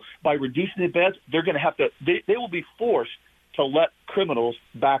unconscionable. By reducing the beds, they're going to have to they will be forced to let criminals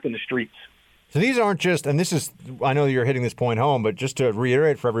back in the streets. So these aren't just, and this is, I know you're hitting this point home, but just to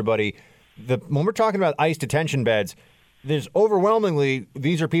reiterate for everybody, when we're talking about ICE detention beds, there's overwhelmingly,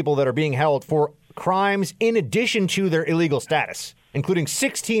 these are people that are being held for crimes in addition to their illegal status, including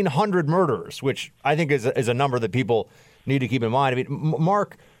 1,600 murderers, which I think is a number that people need to keep in mind. I mean,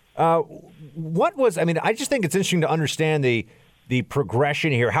 Mark, I just think it's interesting to understand the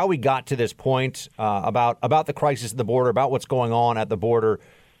progression here, how we got to this point about the crisis at the border, about what's going on at the border.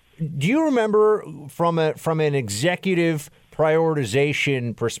 Do you remember from an executive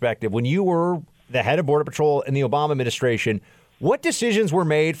prioritization perspective, when you were the head of Border Patrol in the Obama administration, what decisions were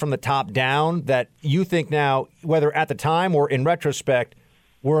made from the top down that you think now, whether at the time or in retrospect,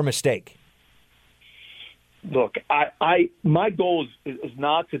 were a mistake? Look, my goal is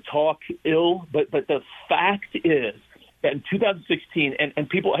not to talk ill, but the fact is that in 2016, and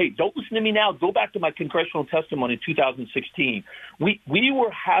people, hey, don't listen to me now. Go back to my congressional testimony in 2016. We were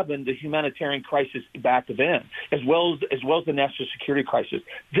having the humanitarian crisis back then, as well as the national security crisis.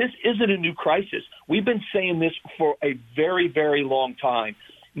 This isn't a new crisis. We've been saying this for a very, very long time.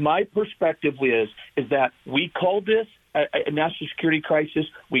 My perspective is that we called this a national security crisis.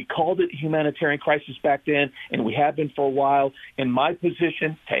 We called it a humanitarian crisis back then, and we have been for a while. In my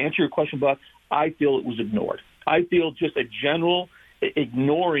position, to answer your question, Buck, I feel it was ignored. I feel just a general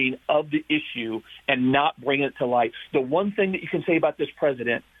ignoring of the issue and not bringing it to light. The one thing that you can say about this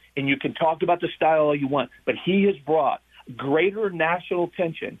president, and you can talk about the style all you want, but he has brought greater national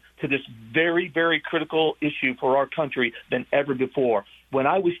attention to this very, very critical issue for our country than ever before. When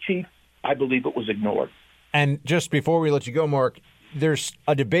I was chief, I believe it was ignored. And just before we let you go, Mark, there's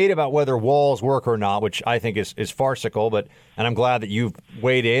a debate about whether walls work or not, which I think is farcical, and I'm glad that you've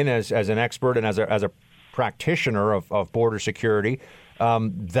weighed in as an expert and as a practitioner of border security,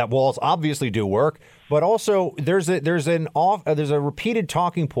 that walls obviously do work, but also there's a repeated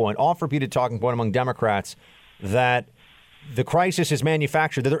talking point among Democrats that the crisis is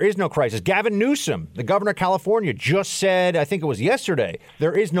manufactured, that there is no crisis. Gavin Newsom, the governor of California, just said, I think it was yesterday,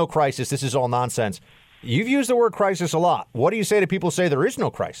 there is no crisis. This is all nonsense. You've used the word crisis a lot. What do you say to people who say there is no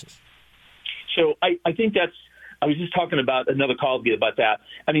crisis? So I think I was just talking about another colleague about that.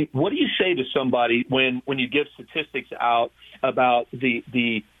 I mean, what do you say to somebody when you give statistics out about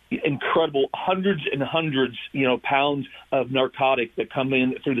the incredible hundreds and hundreds, pounds of narcotics that come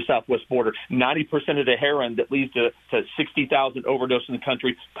in through the southwest border? 90% of the heroin that leads to 60,000 overdoses in the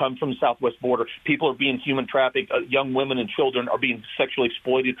country comes from the southwest border. People are being human trafficked. Young women and children are being sexually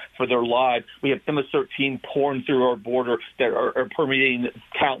exploited for their lives. We have MS-13 pouring through our border that are permeating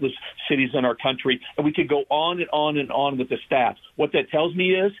countless cities in our country. And we could go on and on and on with the stats. What that tells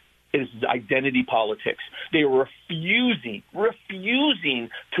me is identity politics. They are refusing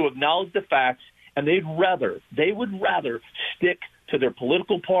to acknowledge the facts, and they would rather stick to their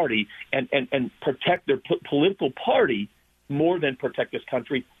political party and protect their political party more than protect this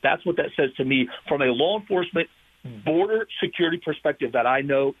country. That's what that says to me from a law enforcement border security perspective that I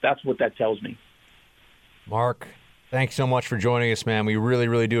know. That's what that tells me. Mark, thanks so much for joining us, man. We really,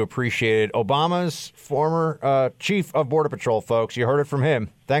 really do appreciate it. Obama's former chief of Border Patrol, folks. You heard it from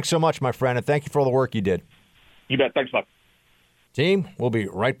him. Thanks so much, my friend, and thank you for all the work you did. You bet. Thanks, Buck. Team, we'll be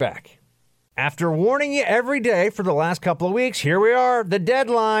right back. After warning you every day for the last couple of weeks, here we are. The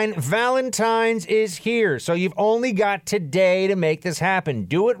deadline, Valentine's, is here. So you've only got today to make this happen.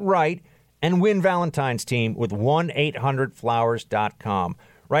 Do it right and win Valentine's, team, with 1-800-Flowers.com.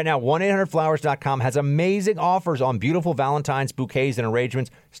 Right now, 1-800-Flowers.com has amazing offers on beautiful Valentine's bouquets and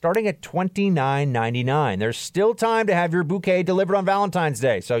arrangements starting at $29.99. There's still time to have your bouquet delivered on Valentine's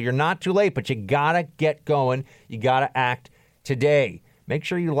Day, so you're not too late, but you got to get going. You got to act today. Make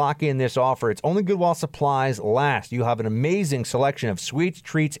sure you lock in this offer. It's only good while supplies last. You have an amazing selection of sweets,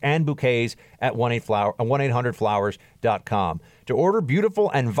 treats, and bouquets at 1-800-Flowers.com. To order beautiful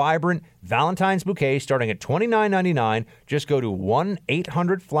and vibrant Valentine's bouquets starting at $29.99, just go to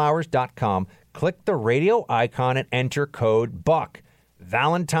 1-800-Flowers.com, click the radio icon, and enter code BUCK.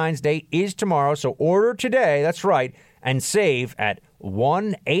 Valentine's Day is tomorrow, so order today, that's right, and save at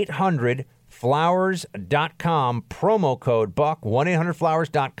 1-800-Flowers.com, promo code Buck,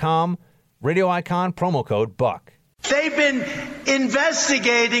 1-800-Flowers.com, radio icon, promo code Buck. They've been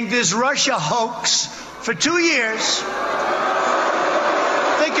investigating this Russia hoax for 2 years.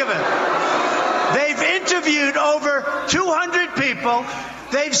 Think of it. They've interviewed over 200 people.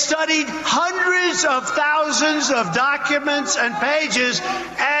 They've studied hundreds of thousands of documents and pages.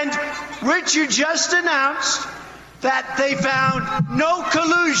 And Richard just announced that they found no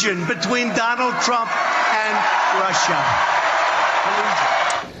collusion between Donald Trump and Russia.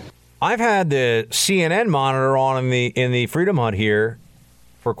 I've had the CNN monitor on in the Freedom Hut here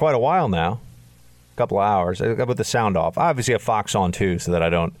for quite a while now, a couple of hours. I put the sound off. I obviously have Fox on too, so that I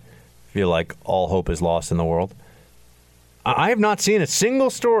don't feel like all hope is lost in the world. I have not seen a single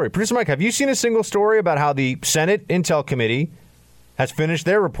story. Producer Mike, have you seen a single story about how the Senate Intel Committee has finished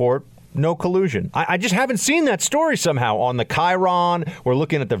their report? No collusion. I just haven't seen that story somehow on the Chiron. We're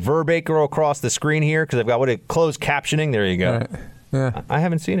looking at the Verbaker across the screen here because I've got closed captioning. There you go. Right. Yeah. I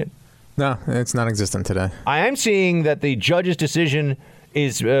haven't seen it. No, it's non-existent today. I am seeing that the judge's decision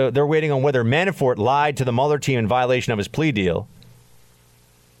is they're waiting on whether Manafort lied to the Mueller team in violation of his plea deal.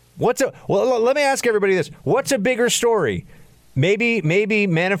 Well, let me ask everybody this. What's a bigger story? Maybe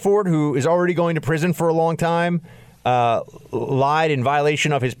Manafort, who is already going to prison for a long time, lied in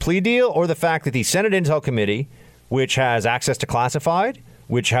violation of his plea deal, or the fact that the Senate Intel Committee, which has access to classified,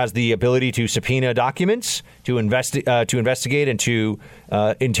 which has the ability to subpoena documents, to investigate and to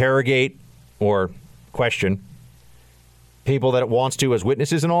interrogate or question people that it wants to as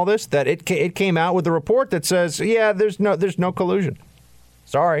witnesses and all this, that it came out with a report that says, yeah, there's no collusion.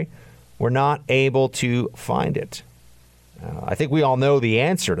 Sorry, we're not able to find it. I think we all know the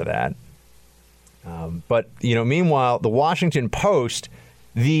answer to that. But, meanwhile, the Washington Post,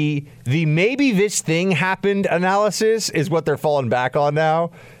 the maybe this thing happened analysis is what they're falling back on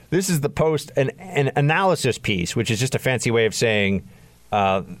now. This is the Post, an analysis piece, which is just a fancy way of saying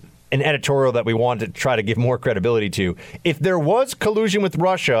an editorial that we want to try to give more credibility to. If there was collusion with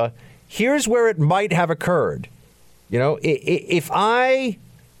Russia, here's where it might have occurred. If I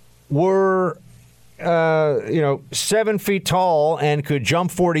were 7 feet tall and could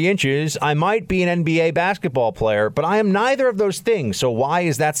jump 40 inches, I might be an NBA basketball player, but I am neither of those things. So why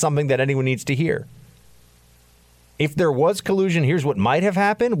is that something that anyone needs to hear? If there was collusion, here's what might have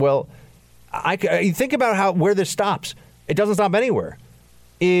happened. Well, you think about where this stops. It doesn't stop anywhere.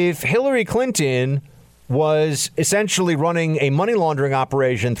 If Hillary Clinton was essentially running a money laundering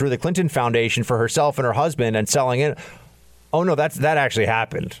operation through the Clinton Foundation for herself and her husband and selling it, oh no, that actually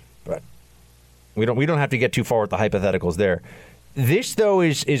happened. But we don't have to get too far with the hypotheticals there. This, though,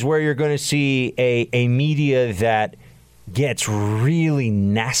 is where you're going to see a media that gets really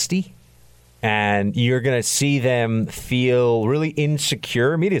nasty, and you're going to see them feel really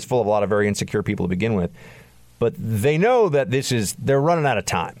insecure. Media is full of a lot of very insecure people to begin with, but they know that they're running out of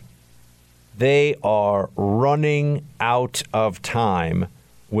time. They are running out of time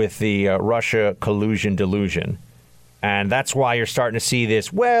with the Russia collusion delusion, and that's why you're starting to see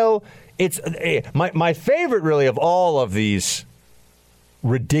this. Well, it's my favorite, really, of all of these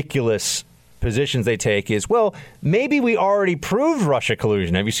ridiculous positions they take is, well, maybe we already proved Russia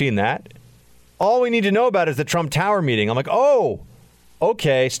collusion. Have you seen that? All we need to know about is the Trump Tower meeting. I'm like, oh,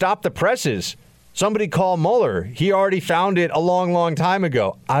 okay, stop the presses. Somebody call Mueller. He already found it a long, long time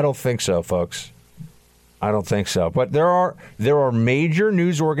ago. I don't think so, folks. I don't think so. But there are major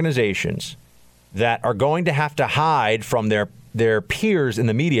news organizations that are going to have to hide from their peers in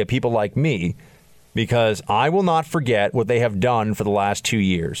the media, people like me, because I will not forget what they have done for the last 2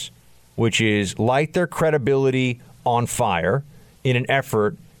 years, which is light their credibility on fire in an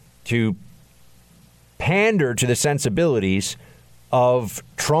effort to pander to the sensibilities of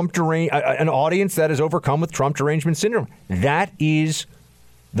Trump an audience that is overcome with Trump derangement syndrome. That is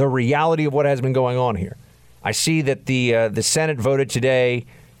the reality of what has been going on here. I see that the Senate voted today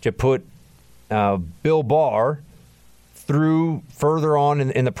to put Bill Barr through further on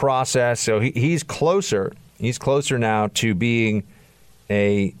in the process, so he's closer. He's closer now to being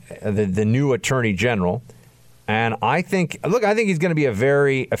the new Attorney General. And I think he's going to be a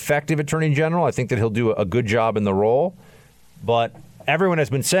very effective Attorney General. I think that he'll do a good job in the role. But everyone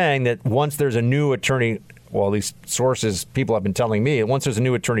has been saying that once there's a new attorney, well, at least sources, people have been telling me, once there's a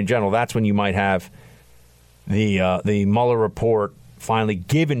new Attorney General, that's when you might have the Mueller report finally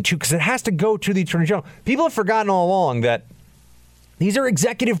given to, because it has to go to the Attorney General. People have forgotten all along that these are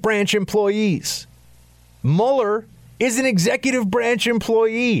executive branch employees. Mueller is an executive branch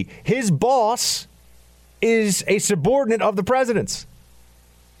employee. His boss is a subordinate of the president's.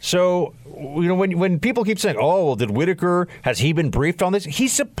 So, when people keep saying, oh, well, did Whitaker, has he been briefed on this?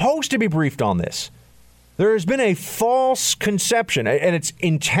 He's supposed to be briefed on this. There has been a false conception, and it's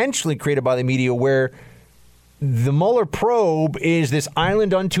intentionally created by the media, where the Mueller probe is this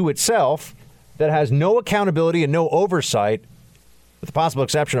island unto itself that has no accountability and no oversight, with the possible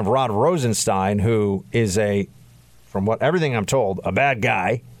exception of Rod Rosenstein, who is from everything I'm told, a bad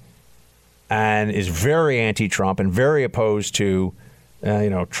guy, and is very anti-Trump and very opposed to,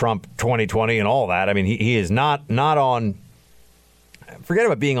 Trump 2020 and all that. I mean, he is not on. Forget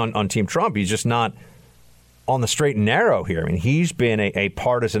about being on Team Trump. He's just not on the straight and narrow here. I mean, he's been a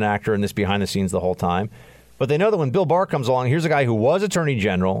partisan actor in this behind the scenes the whole time. But they know that when Bill Barr comes along, here's a guy who was Attorney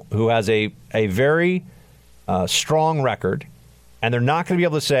General, who has a very strong record, and they're not going to be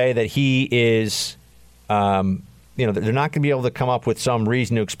able to say that he is. They're not going to be able to come up with some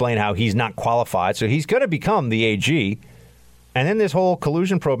reason to explain how he's not qualified. So he's going to become the AG. And then this whole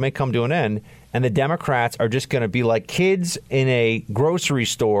collusion probe may come to an end, and the Democrats are just going to be like kids in a grocery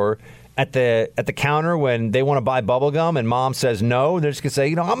store at the counter when they want to buy bubble gum and mom says no. They're just going to say,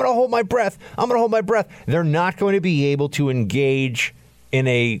 I'm going to hold my breath. I'm going to hold my breath. They're not going to be able to engage in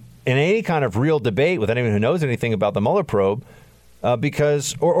any kind of real debate with anyone who knows anything about the Mueller probe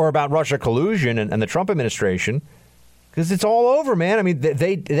because about Russia collusion and the Trump administration. Because it's all over, man. I mean,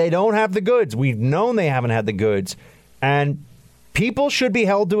 they don't have the goods. We've known they haven't had the goods. And people should be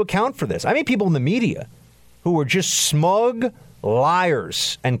held to account for this. I mean, people in the media who were just smug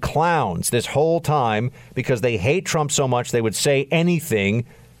liars and clowns this whole time because they hate Trump so much they would say anything.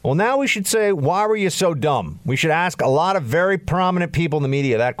 Well, now we should say, why were you so dumb? We should ask a lot of very prominent people in the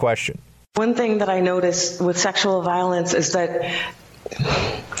media that question. One thing that I noticed with sexual violence is that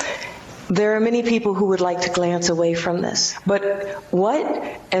there are many people who would like to glance away from this. But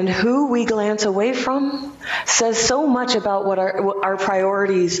what and who we glance away from says so much about what our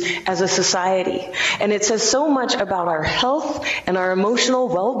priorities as a society. And it says so much about our health and our emotional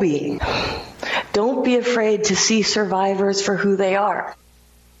well-being. Don't be afraid to see survivors for who they are.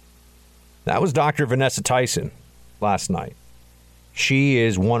 That was Dr. Vanessa Tyson last night. She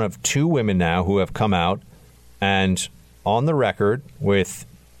is one of two women now who have come out and on the record with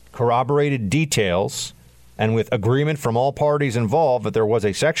corroborated details and with agreement from all parties involved that there was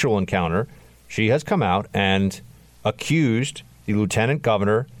a sexual encounter. She has come out and accused the Lieutenant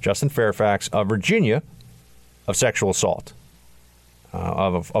Governor, Justin Fairfax of Virginia, of sexual assault,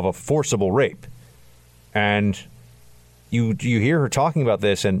 of a forcible rape. And you hear her talking about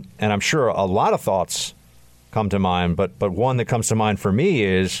this, and I'm sure a lot of thoughts come to mind, but one that comes to mind for me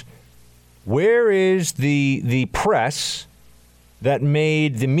is, where is the press that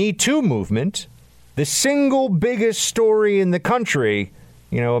made the Me Too movement the single biggest story in the country,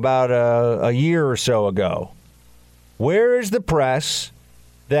 about a year or so ago? Where is the press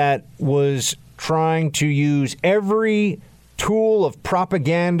that was trying to use every tool of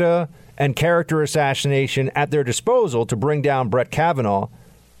propaganda and character assassination at their disposal to bring down Brett Kavanaugh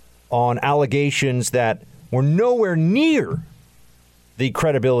on allegations that were nowhere near the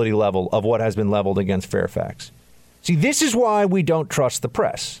credibility level of what has been leveled against Fairfax? See, this is why we don't trust the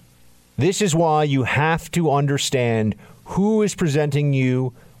press. This is why you have to understand who is presenting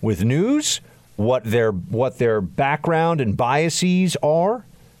you with news, what their background and biases are,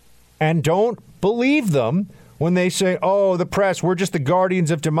 and don't believe them when they say, oh, the press, we're just the guardians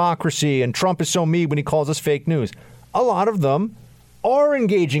of democracy, and Trump is so mean when he calls us fake news. A lot of them are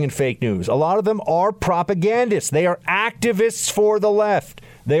engaging in fake news. A lot of them are propagandists. They are activists for the left.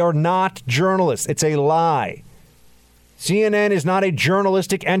 They are not journalists. It's a lie. CNN is not a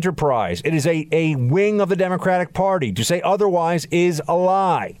journalistic enterprise. It is a wing of the Democratic Party. To say otherwise is a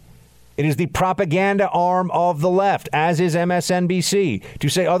lie. It is the propaganda arm of the left, as is MSNBC. To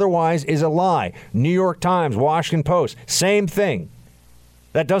say otherwise is a lie. New York Times, Washington Post, same thing.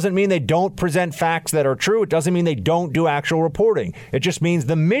 That doesn't mean they don't present facts that are true. It doesn't mean they don't do actual reporting. It just means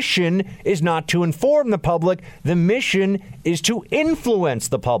the mission is not to inform the public. The mission is to influence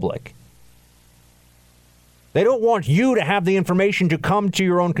the public. They don't want you to have the information to come to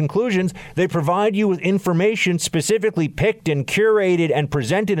your own conclusions. They provide you with information specifically picked and curated and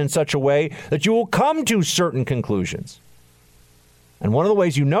presented in such a way that you will come to certain conclusions. And one of the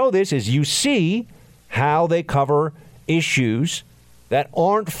ways you know this is you see how they cover issues that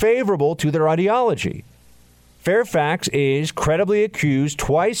aren't favorable to their ideology. Fairfax is credibly accused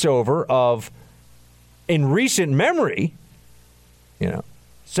twice over of, in recent memory,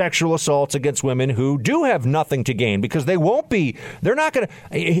 sexual assaults against women who do have nothing to gain because they're not going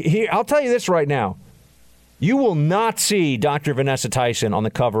to. I'll tell you this right now. You will not see Dr. Vanessa Tyson on the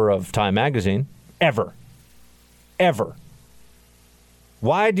cover of Time magazine, ever. Ever.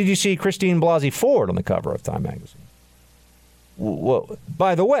 Why did you see Christine Blasey Ford on the cover of Time magazine? Well,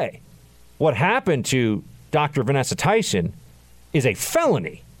 by the way, what happened to Dr. Vanessa Tyson is a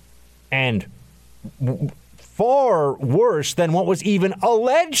felony and far worse than what was even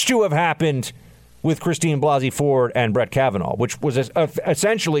alleged to have happened with Christine Blasey Ford and Brett Kavanaugh, which was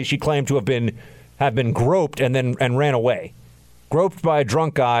essentially she claimed to have been groped and ran away, groped by a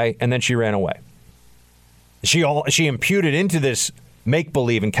drunk guy, and then she ran away. She imputed into this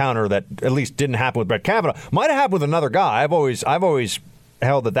make-believe encounter that at least didn't happen with Brett Kavanaugh. Might have happened with another guy. I've always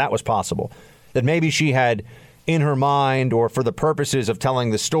held that was possible. That maybe she had in her mind, or for the purposes of telling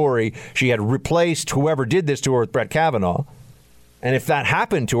the story, she had replaced whoever did this to her with Brett Kavanaugh. And if that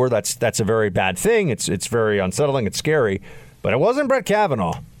happened to her, that's a very bad thing. It's very unsettling. It's scary. But it wasn't Brett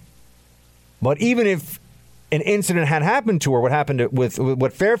Kavanaugh. But even if an incident had happened to her, what happened with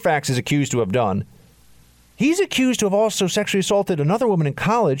what Fairfax is accused to have done, he's accused to have also sexually assaulted another woman in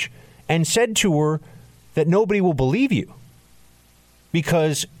college and said to her that nobody will believe you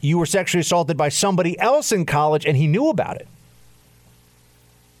because you were sexually assaulted by somebody else in college and he knew about it.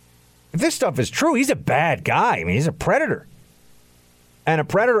 If this stuff is true, he's a bad guy. I mean, he's a predator. And a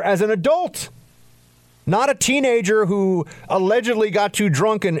predator as an adult. Not a teenager who allegedly got too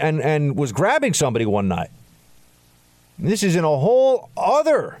drunk and was grabbing somebody one night. This is in a whole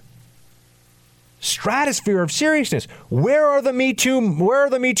other stratosphere of seriousness. Where are the Me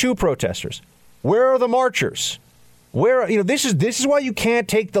Too protesters? Where are the marchers? This is why you can't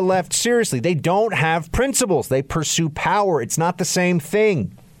take the left seriously. They don't have principles. They pursue power. It's not the same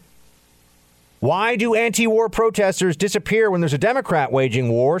thing. Why do anti-war protesters disappear when there's a Democrat waging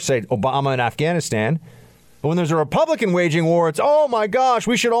war, say Obama in Afghanistan? But when there's a Republican waging war, it's, oh my gosh,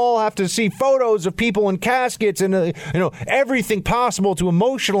 we should all have to see photos of people in caskets and everything possible to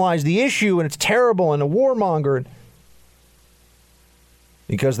emotionalize the issue, and it's terrible and a warmonger.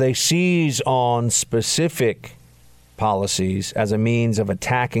 Because they seize on specific policies as a means of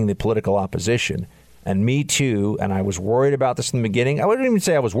attacking the political opposition. And Me Too, and I was worried about this in the beginning. I wouldn't even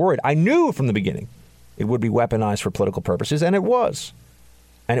say I was worried. I knew from the beginning it would be weaponized for political purposes, and it was.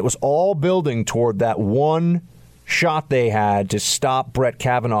 And it was all building toward that one shot they had to stop Brett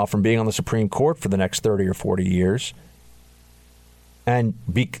Kavanaugh from being on the Supreme Court for the next 30 or 40 years. And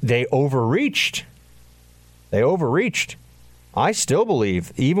they overreached. They overreached. I still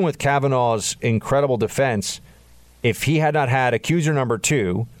believe, even with Kavanaugh's incredible defense, if he had not had accuser number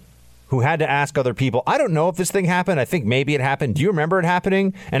 2, who had to ask other people, I don't know if this thing happened. I think maybe it happened. Do you remember it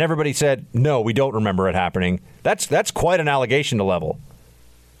happening? And everybody said, no, we don't remember it happening. That's quite an allegation to level.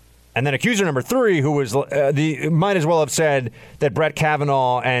 And then accuser number 3, who was might as well have said that Brett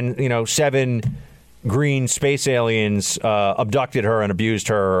Kavanaugh and 7 green space aliens abducted her and abused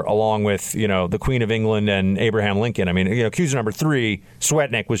her, along with the Queen of England and Abraham Lincoln. I mean, accuser number 3,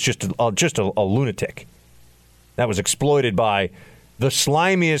 Swetnick, was just a lunatic that was exploited by the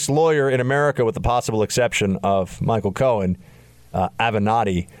slimiest lawyer in America, with the possible exception of Michael Cohen,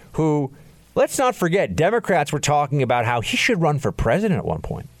 Avenatti, who, let's not forget, Democrats were talking about how he should run for president at one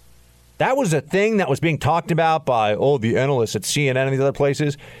point. That was a thing that was being talked about by, the analysts at CNN and these other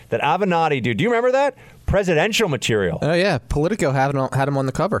places, that Avenatti, dude, do you remember that? Presidential material. Oh, yeah. Politico had him on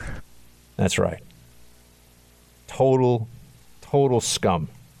the cover. That's right. Total scum.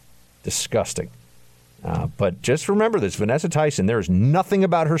 Disgusting. But just remember this, Vanessa Tyson, there is nothing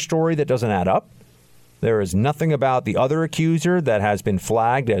about her story that doesn't add up. There is nothing about the other accuser that has been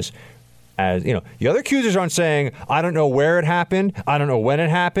flagged as the other accusers aren't saying, I don't know where it happened, I don't know when it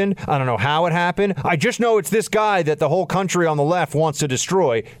happened, I don't know how it happened, I just know it's this guy that the whole country on the left wants to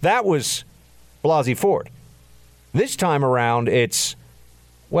destroy. That was Blasey Ford. This time around, it's,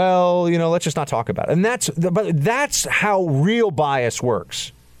 let's just not talk about it. And that's how real bias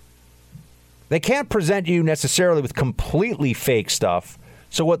works. They can't present you necessarily with completely fake stuff.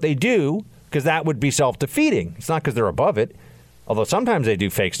 So what they do, because that would be self-defeating. It's not because they're above it. Although sometimes they do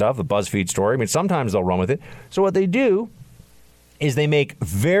fake stuff, the BuzzFeed story. I mean, sometimes they'll run with it. So what they do is they make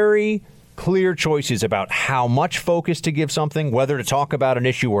very clear choices about how much focus to give something, whether to talk about an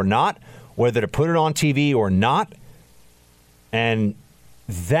issue or not, whether to put it on TV or not. And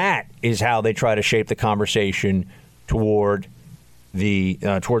that is how they try to shape the conversation toward the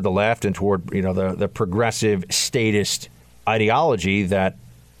left and toward the progressive statist ideology that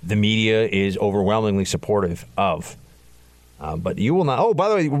the media is overwhelmingly supportive of. But you will not. Oh, by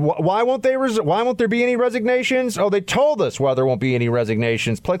the way, why won't there be any resignations? Oh, they told us why there won't be any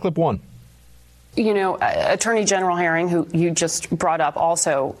resignations. Play clip 1. Attorney General Herring, who you just brought up,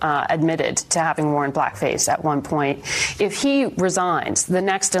 also admitted to having worn blackface at one point. If he resigns, the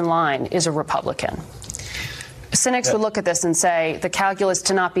next in line is a Republican. Cynics would look at this and say the calculus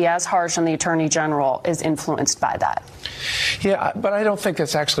to not be as harsh on the Attorney General is influenced by that. Yeah, but I don't think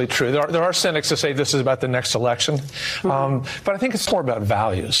that's actually true. There are cynics that say this is about the next election, but I think it's more about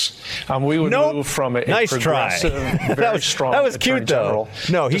values. We would move from a nice progressive, try. very strong That was Attorney cute, though.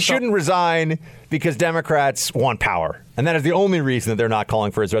 General. No, he shouldn't resign because Democrats want power. And that is the only reason that they're not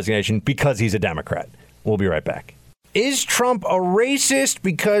calling for his resignation, because he's a Democrat. We'll be right back. Is Trump a racist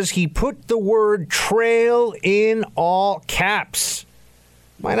because he put the word trail in all caps?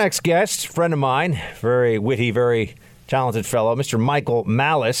 My next guest, friend of mine, very witty, very talented fellow, Mr. Michael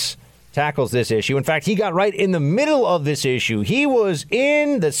Malice, tackles this issue. In fact, he got right in the middle of this issue. He was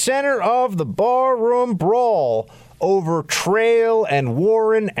in the center of the barroom brawl over Trail and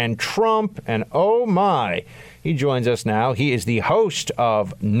Warren and Trump, and oh my. He joins us now. He is the host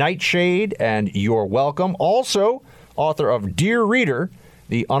of Nightshade and You're Welcome. Also, author of Dear Reader,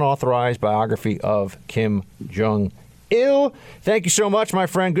 the unauthorized biography of Kim Jong-il. Thank you so much, my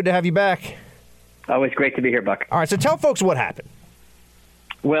friend. Good to have you back. Always great to be here, Buck. All right, so tell folks what happened.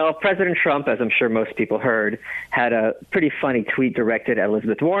 Well, President Trump, as I'm sure most people heard, had a pretty funny tweet directed at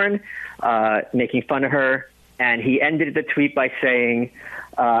Elizabeth Warren, making fun of her. And he ended the tweet by saying,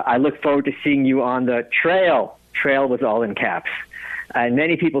 I look forward to seeing you on the trail. Trail was all in caps. And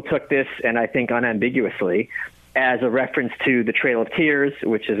many people took this, and I think unambiguously, as a reference to the Trail of Tears,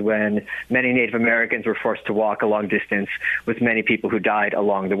 which is when many Native Americans were forced to walk a long distance with many people who died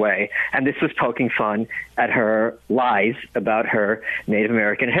along the way. And this was poking fun at her lies about her Native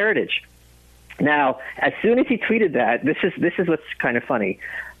American heritage. Now, as soon as he tweeted that, this is what's kind of funny.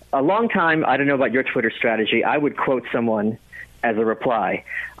 A long time, I don't know about your Twitter strategy, I would quote someone as a reply.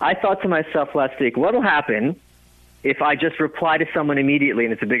 I thought to myself last week, what'll happen if I just reply to someone immediately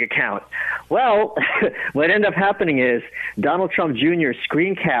and it's a big account? Well, what ended up happening is Donald Trump Jr.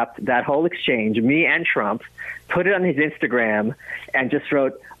 screen capped that whole exchange, me and Trump, put it on his Instagram, and just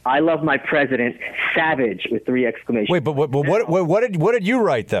wrote, I love my president, savage, with 3 exclamations. Wait, but what did you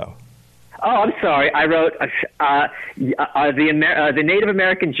write, though? Oh, I'm sorry. I wrote, the Native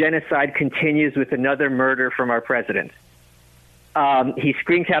American genocide continues with another murder from our president. He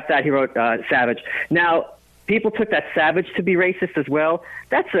screen capped that. He wrote, savage. Now, people took that savage to be racist as well.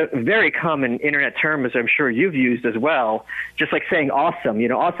 That's a very common internet term, as I'm sure you've used as well, just like saying awesome. You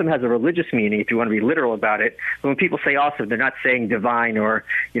know, awesome has a religious meaning if you want to be literal about it. But when people say awesome, they're not saying divine or,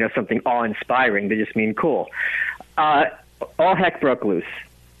 something awe-inspiring. They just mean cool. All heck broke loose.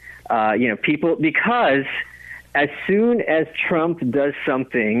 People, because as soon as Trump does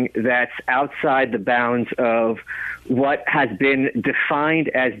something that's outside the bounds of what has been defined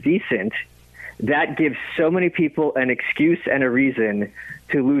as decent, that gives so many people an excuse and a reason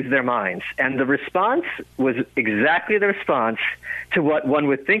to lose their minds. And the response was exactly the response to what one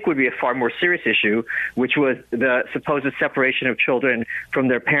would think would be a far more serious issue, which was the supposed separation of children from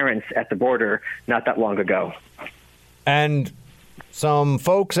their parents at the border not that long ago. And some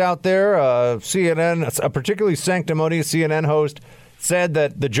folks out there, CNN, a particularly sanctimonious CNN host, said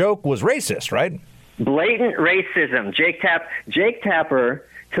that the joke was racist, right? Blatant racism. Jake Tapper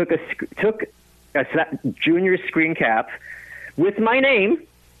took a junior screen cap with my name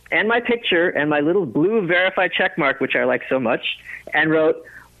and my picture and my little blue verified check mark, which I like so much, and wrote,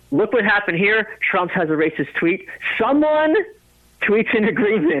 look what happened here. Trump has a racist tweet. Someone tweets in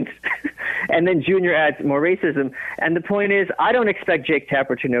agreement. And then Junior adds more racism. And the point is, I don't expect Jake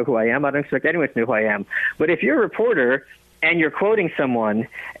Tapper to know who I am. I don't expect anyone to know who I am. But if you're a reporter and you're quoting someone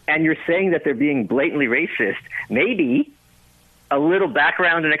and you're saying that they're being blatantly racist, maybe a little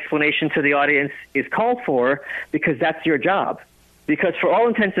background and explanation to the audience is called for, because that's your job. Because for all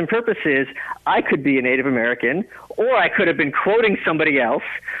intents and purposes, I could be a Native American, or I could have been quoting somebody else,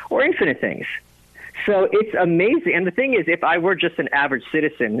 or infinite things. So it's amazing. And the thing is, if I were just an average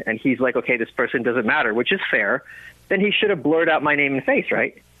citizen and he's like, okay, this person doesn't matter, which is fair, then he should have blurred out my name and face,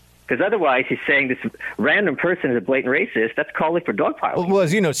 right? Because otherwise he's saying this random person is a blatant racist. That's calling for dogpiling. Well,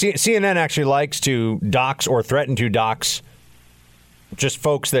 as you know, CNN actually likes to dox or threaten to dox just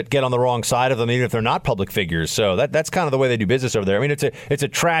folks that get on the wrong side of them, even if they're not public figures. So that's kind of the way they do business over there. I mean, it's a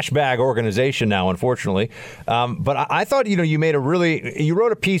trash bag organization now, unfortunately. But I thought, you made you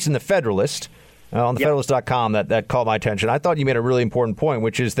wrote a piece in the Federalist on the Federalist.com that caught my attention. I thought you made a really important point,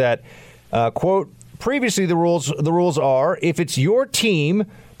 which is that, quote, previously the rules are, if it's your team,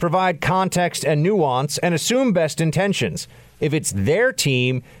 provide context and nuance and assume best intentions. If it's their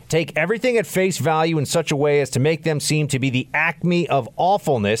team, take everything at face value in such a way as to make them seem to be the acme of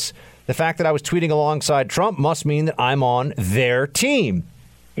awfulness. The fact that I was tweeting alongside Trump must mean that I'm on their team.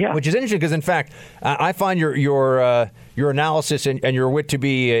 Yeah. Which is interesting because, in fact, I find your your analysis and your wit to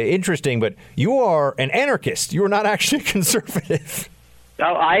be interesting, but you are an anarchist. You are not actually conservative.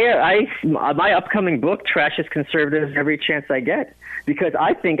 Oh, my upcoming book trashes conservatives every chance I get, because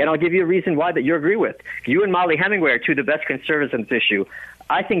I think, and I'll give you a reason why that you agree with. You and Molly Hemingway are two of the best conservatives on this issue.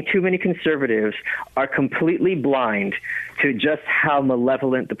 I think too many conservatives are completely blind to just how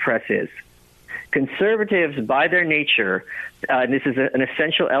malevolent the press is. Conservatives, by their nature, and this is an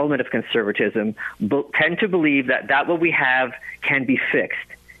essential element of conservatism, tend to believe that what we have can be fixed.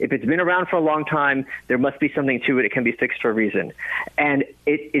 If it's been around for a long time, there must be something to it. It can be fixed for a reason. And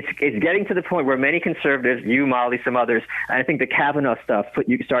it's getting to the point where many conservatives, you, Molly, some others, and I think the Kavanaugh stuff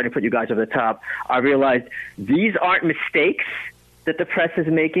starting to put you guys over the top, I realized these aren't mistakes that the press is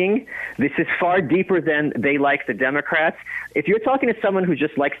making. This is far deeper than they like the Democrats. If you're talking to someone who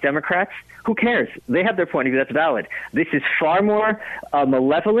just likes Democrats, who cares? They have their point of view. That's valid. This is far more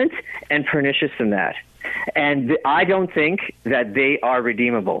malevolent and pernicious than that. And I don't think that they are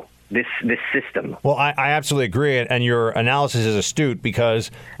redeemable, this system. Well, I absolutely agree, and your analysis is astute,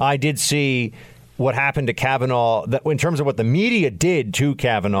 because I did see what happened to Kavanaugh, that in terms of what the media did to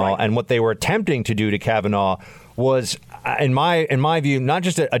Kavanaugh and what they were attempting to do to Kavanaugh was, in my view, not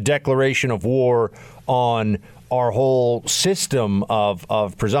just a declaration of war on our whole system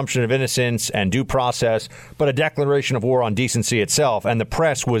of presumption of innocence and due process, but a declaration of war on decency itself. And the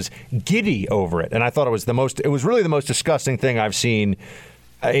press was giddy over it. And I thought it was really the most disgusting thing I've seen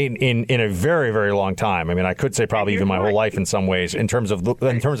in a very, very long time. I mean, I could say probably even my whole life in some ways in terms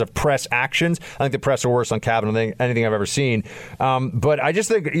of press actions. I think the press are worse on Kavanaugh than anything I've ever seen. But I just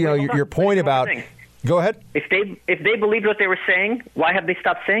think, your point about. Go ahead. If they believed what they were saying, why have they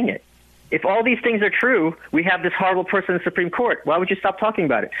stopped saying it? If all these things are true, we have this horrible person in the Supreme Court. Why would you stop talking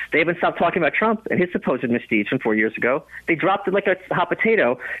about it? They haven't stopped talking about Trump and his supposed misdeeds from 4 years ago. They dropped it like a hot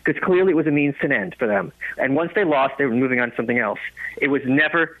potato because clearly it was a means to an end for them. And once they lost, they were moving on to something else. It was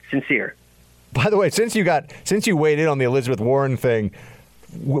never sincere. By the way, since you weighed in on the Elizabeth Warren thing,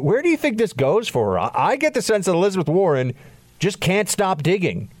 where do you think this goes for her? I get the sense that Elizabeth Warren just can't stop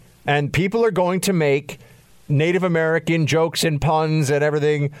digging. And people are going to make Native American jokes and puns and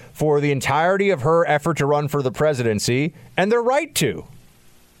everything for the entirety of her effort to run for the presidency, and they're right to.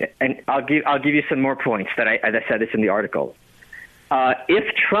 And I'll give you some more points that I said this in the article.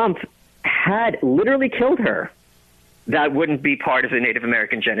 If Trump had literally killed her, that wouldn't be part of the Native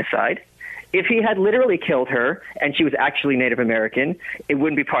American genocide. If he had literally killed her and she was actually Native American, it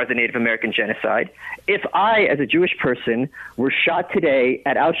wouldn't be part of the Native American genocide. If I, as a Jewish person, were shot today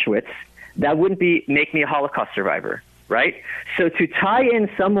at Auschwitz, that wouldn't make me a Holocaust survivor, right? So to tie in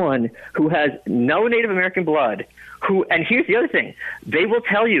someone who has no Native American blood, and here's the other thing, they will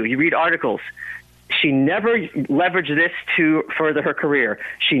tell you, you read articles, she never leveraged this to further her career.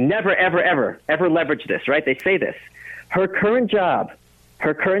 She never, ever, ever, ever leveraged this, right? They say this. Her current job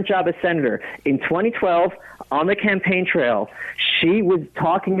as senator, in 2012, on the campaign trail, she was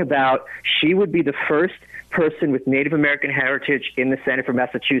talking about she would be the first person with Native American heritage in the Senate for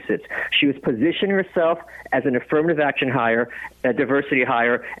Massachusetts. She was positioning herself as an affirmative action hire, a diversity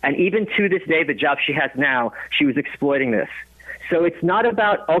hire, and even to this day, the job she has now, she was exploiting this. So it's not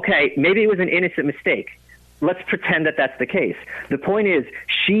about, okay, maybe it was an innocent mistake. Let's pretend that that's the case. The point is,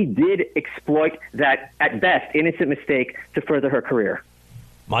 she did exploit that, at best, innocent mistake to further her career.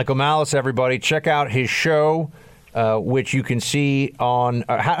 Michael Malice, everybody, check out his show, which you can see on.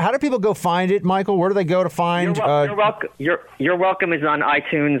 How do people go find it, Michael? Where do they go to find? You're welcome is on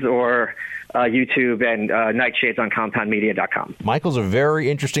iTunes or YouTube, and Nightshades on CompoundMedia.com. Michael's a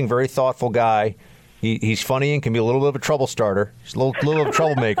very interesting, very thoughtful guy. He's funny and can be a little bit of a trouble starter. He's a little of a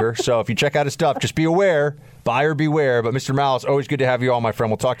troublemaker. So if you check out his stuff, just be aware, buyer beware. But Mr. Malice, always good to have you on, my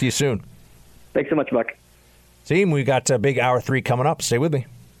friend. We'll talk to you soon. Thanks so much, Buck. Team, we got a big hour 3 coming up. Stay with me.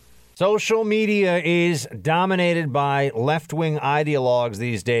 Social media is dominated by left-wing ideologues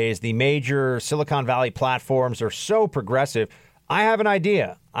these days. The major Silicon Valley platforms are so progressive. I have an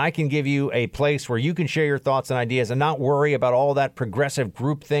idea. I can give you a place where you can share your thoughts and ideas and not worry about all that progressive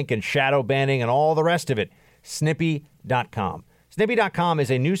groupthink and shadow banning and all the rest of it. Snippy.com. Snippy.com is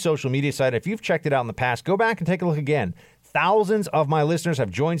a new social media site. If you've checked it out in the past, go back and take a look again. Thousands of my listeners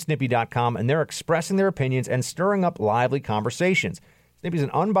have joined Snippy.com, and they're expressing their opinions and stirring up lively conversations. Snippy is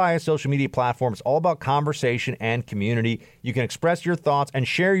an unbiased social media platform. It's all about conversation and community. You can express your thoughts and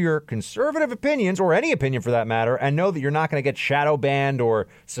share your conservative opinions, or any opinion for that matter, and know that you're not going to get shadow banned or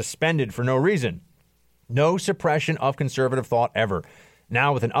suspended for no reason. No suppression of conservative thought ever.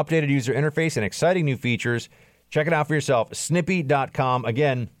 Now with an updated user interface and exciting new features, check it out for yourself. Snippy.com.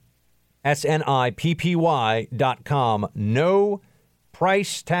 Again, SNIPPY.com. No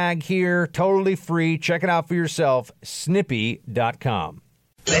price tag here, totally free. Check it out for yourself, snippy.com.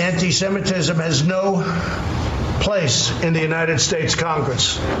 Anti-Semitism has no place in the United States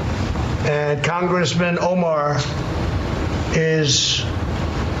Congress. And Congressman Omar is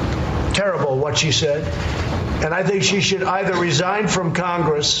terrible what she said. And I think she should either resign from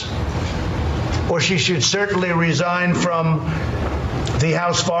Congress or she should certainly resign from the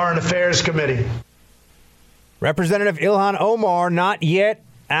House Foreign Affairs Committee. Representative Ilhan Omar not yet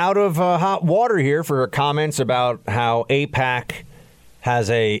out of hot water here for her comments about how AIPAC has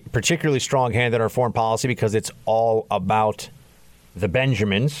a particularly strong hand in our foreign policy because it's all about the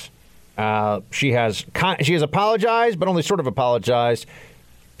Benjamins. She has apologized, but only sort of apologized.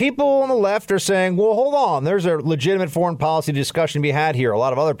 People on the left are saying, well, hold on, there's a legitimate foreign policy discussion to be had here. A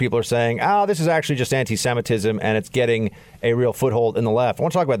lot of other people are saying, this is actually just anti-Semitism, and it's getting a real foothold in the left. I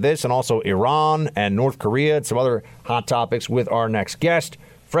want to talk about this and also Iran and North Korea and some other hot topics with our next guest,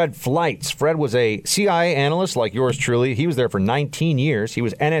 Fred Fleitz. Fred was a CIA analyst like yours truly. He was there for 19 years. He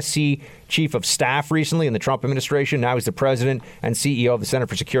was NSC Chief of Staff recently in the Trump administration. Now he's the president and CEO of the Center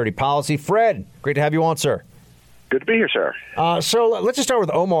for Security Policy. Fred, great to have you on, sir. Good to be here, sir. So let's just start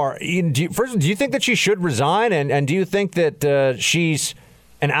with Omar. First, do you think that she should resign? And do you think that she's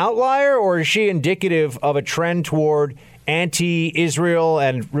an outlier, or is she indicative of a trend toward anti-Israel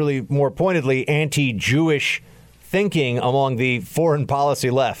and really more pointedly anti-Jewish thinking among the foreign policy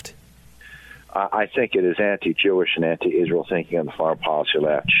left? I think it is anti-Jewish and anti-Israel thinking on the foreign policy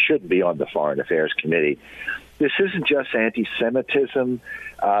left. Should be on the Foreign Affairs Committee. This isn't just anti-Semitism.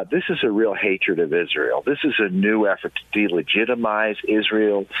 This is a real hatred of Israel. This is a new effort to delegitimize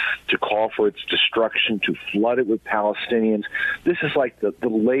Israel, to call for its destruction, to flood it with Palestinians. This is like the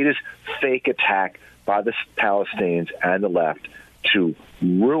latest fake attack by the Palestinians and the left to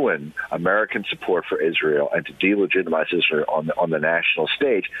ruin American support for Israel and to delegitimize Israel on the national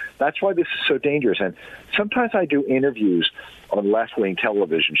stage. That's why this is so dangerous. And sometimes I do interviews on left-wing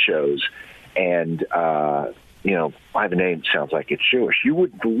television shows, and my name sounds like it's Jewish. You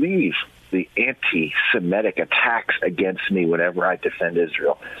wouldn't believe the anti-Semitic attacks against me whenever I defend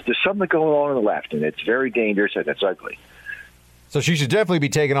Israel. There's something going on the left, and it's very dangerous and it's ugly. So she should definitely be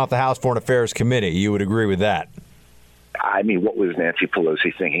taken off the House Foreign Affairs Committee. You would agree with that? I mean, what was Nancy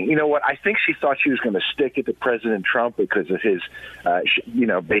Pelosi thinking? You know what? I think she thought she was going to stick it to President Trump because of his,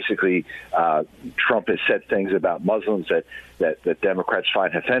 Trump has said things about Muslims that Democrats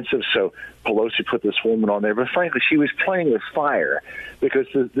find offensive. So Pelosi put this woman on there. But frankly, she was playing with fire because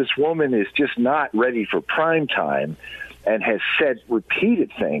this woman is just not ready for prime time and has said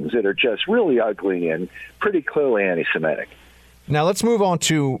repeated things that are just really ugly and pretty clearly anti-Semitic. Now, let's move on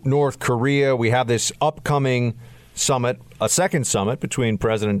to North Korea. We have this upcoming summit, a second summit between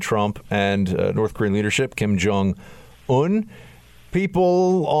President Trump and North Korean leadership, Kim Jong-un.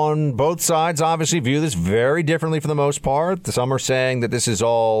 People on both sides obviously view this very differently for the most part. Some are saying that this is a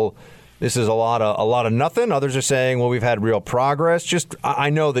lot of nothing. Others are saying, well, we've had real progress. I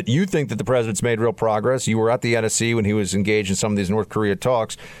know that you think that the president's made real progress. You were at the NSC when he was engaged in some of these North Korea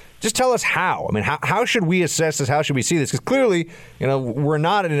talks. Just tell us how. I mean, how should we assess this? How should we see this? Because clearly, we're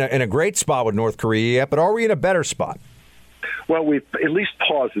not in a great spot with North Korea yet, but are we in a better spot? Well, we've at least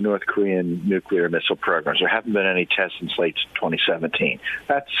paused the North Korean nuclear missile programs. There haven't been any tests since late 2017.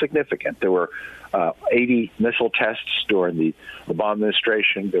 That's significant. There were 80 missile tests during the Obama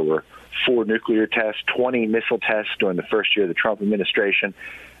administration. There were 4 nuclear tests, 20 missile tests during the first year of the Trump administration.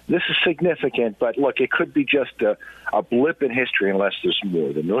 This is significant, but look, it could be just a blip in history unless there's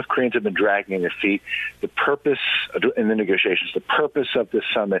more. The North Koreans have been dragging their feet. The purpose in the negotiations, the purpose of this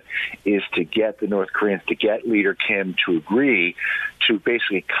summit is to get the North Koreans, to get Leader Kim to agree to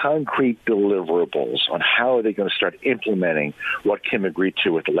basically concrete deliverables on how are they going to start implementing what Kim agreed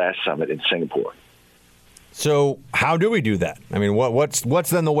to at the last summit in Singapore. So how do we do that? I mean, what's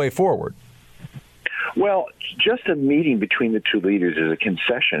then the way forward? Well, just a meeting between the two leaders is a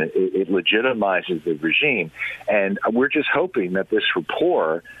concession. It legitimizes the regime. And we're just hoping that this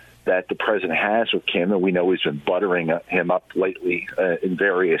rapport that the president has with Kim, and we know he's been buttering him up lately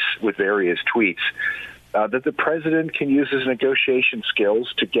with various tweets, that the president can use his negotiation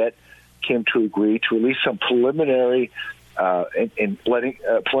skills to get Kim to agree to at least some preliminary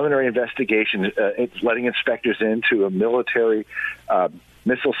preliminary investigations, letting inspectors into a military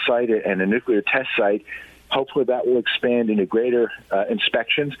missile site and a nuclear test site. Hopefully that will expand into greater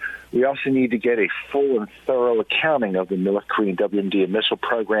inspections. We also need to get a full and thorough accounting of the North Korean WMD and missile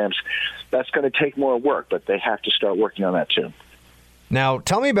programs. That's going to take more work, but they have to start working on that too. Now,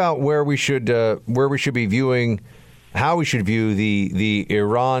 tell me about where we should be viewing, how we should view the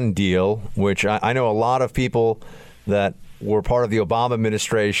Iran deal, which I know a lot of people that were part of the Obama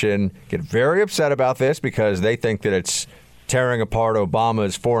administration get very upset about this because they think that it's tearing apart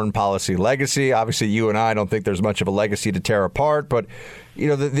Obama's foreign policy legacy. Obviously, you and I don't think there's much of a legacy to tear apart, but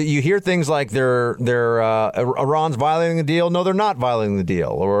you hear things like Iran's violating the deal. No, they're not violating the deal,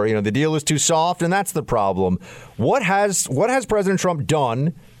 or the deal is too soft, and that's the problem. What has President Trump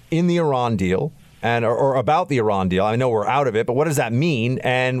done in the Iran deal or about the Iran deal? I know we're out of it, but what does that mean,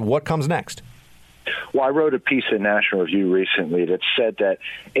 and what comes next? Well, I wrote a piece in National Review recently that said that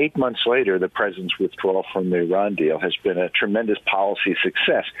 8 months later, the president's withdrawal from the Iran deal has been a tremendous policy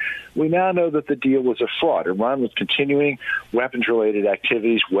success. We now know that the deal was a fraud. Iran was continuing weapons-related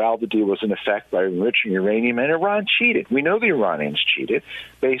activities while the deal was in effect by enriching uranium, and Iran cheated. We know the Iranians cheated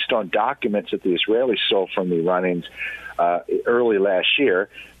based on documents that the Israelis stole from the Iranians early last year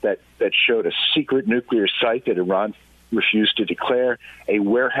that showed a secret nuclear site that Iran refused to declare, a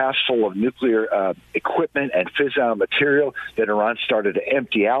warehouse full of nuclear equipment and fissile material that Iran started to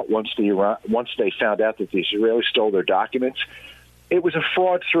empty out once they found out that the Israelis stole their documents. It was a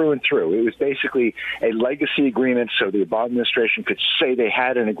fraud through and through. It was basically a legacy agreement so the Obama administration could say they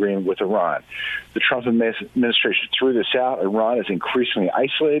had an agreement with Iran. The Trump administration threw this out. Iran is increasingly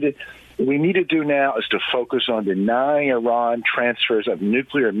isolated. What we need to do now is to focus on denying Iran transfers of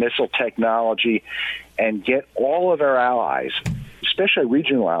nuclear missile technology and get all of our allies, especially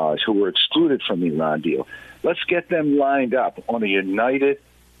regional allies who were excluded from the Iran deal, let's get them lined up on a united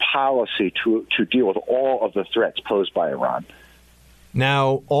policy to deal with all of the threats posed by Iran.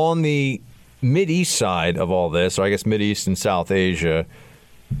 Now, on the Mideast side of all this, or I guess Mideast and South Asia,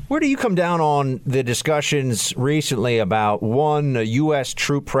 where do you come down on the discussions recently about, one, a U.S.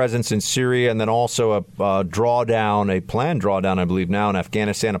 troop presence in Syria, and then also a planned drawdown, I believe now, in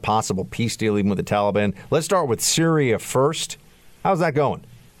Afghanistan, a possible peace deal even with the Taliban? Let's start with Syria first. How's that going?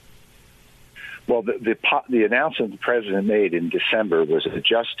 Well, the announcement the president made in December was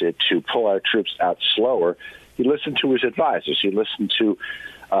adjusted to pull our troops out slower. He listened to his advisors. He listened to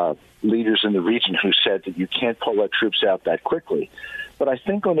leaders in the region who said that you can't pull our troops out that quickly. But I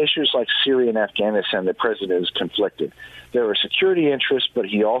think on issues like Syria and Afghanistan, the president is conflicted. There are security interests, but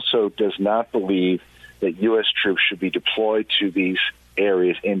he also does not believe that U.S. troops should be deployed to these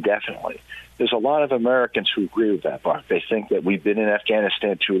areas indefinitely. There's a lot of Americans who agree with that, Buck. They think that we've been in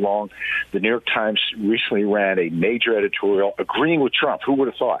Afghanistan too long. The New York Times recently ran a major editorial agreeing with Trump. Who would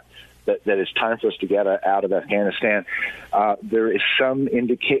have thought that it's time for us to get out of Afghanistan? There are some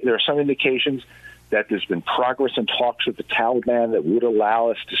indications that there's been progress in talks with the Taliban that would allow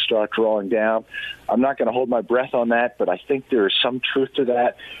us to start drawing down. I'm not going to hold my breath on that, but I think there is some truth to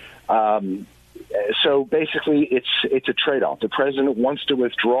that. So basically, it's a trade-off. The president wants to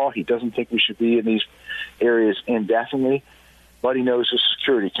withdraw. He doesn't think we should be in these areas indefinitely, but he knows the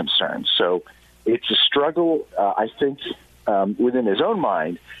security concerns. So it's a struggle, I think, within his own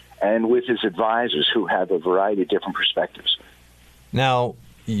mind and with his advisors who have a variety of different perspectives. Now,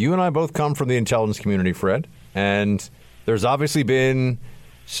 you and I both come from the intelligence community, Fred, and there's obviously been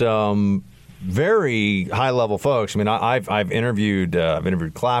some very high-level folks. I mean, I've interviewed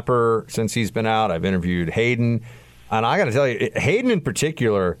Clapper since he's been out. I've interviewed Hayden, and I got to tell you, Hayden in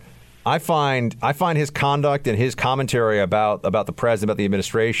particular, I find his conduct and his commentary about the president, about the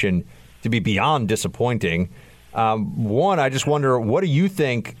administration, to be beyond disappointing. One, I just wonder, what do you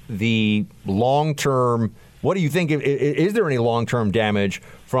think the long-term? What do you think? Is there any long-term damage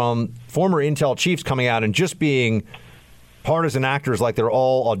from former intel chiefs coming out and just being partisan actors like they're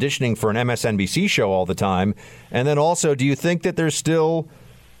all auditioning for an MSNBC show all the time? And then also, do you think that there's still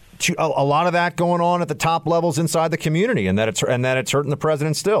a lot of that going on at the top levels inside the community, and that it's hurting the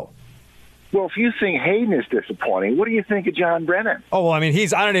president still? Well, if you think Hayden is disappointing, what do you think of John Brennan? Oh, well, I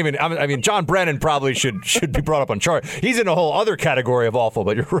mean, John Brennan probably should be brought up on charge. He's in a whole other category of awful,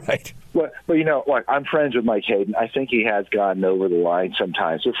 but you're right. Well, you know, look, I'm friends with Mike Hayden. I think he has gotten over the line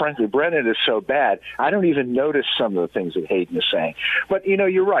sometimes. But frankly, Brennan is so bad, I don't even notice some of the things that Hayden is saying. But, you know,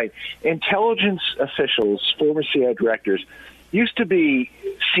 you're right. Intelligence officials, former CIA directors, used to be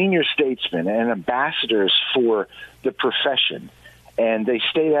senior statesmen and ambassadors for the profession. And they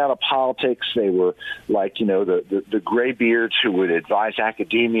stayed out of politics. They were like, you know, the graybeards who would advise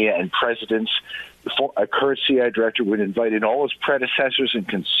academia and presidents. A current CIA director would invite in all his predecessors and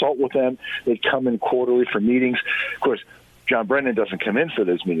consult with them. They'd come in quarterly for meetings. Of course, John Brennan doesn't come in for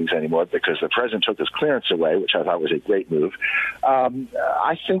those meetings anymore because the president took his clearance away, which I thought was a great move.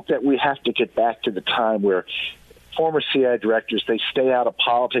 I think that we have to get back to the time where former CIA directors, they stay out of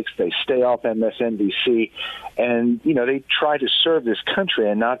politics, they stay off MSNBC, and, you know, they try to serve this country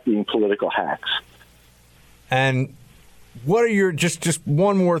and not being political hacks. And What are your just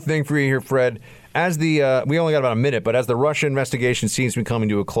one more thing for you here, Fred? As the we only got about a minute, but as the Russia investigation seems to be coming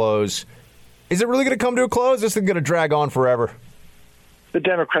to a close, is it really going to come to a close? This is going to drag on forever. The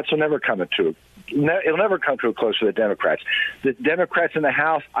Democrats will never come to. It'll never come to a close for the Democrats. The Democrats in the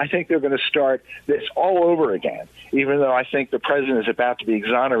House, I think they're going to start this all over again, even though I think the president is about to be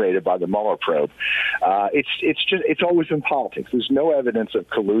exonerated by the Mueller probe. It's always in politics. There's no evidence of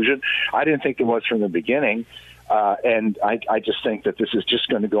collusion. I didn't think there was from the beginning. And I just think that this is just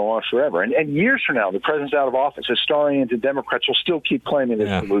going to go on forever. And years from now, the president's out of office, historians Democrats will still keep claiming this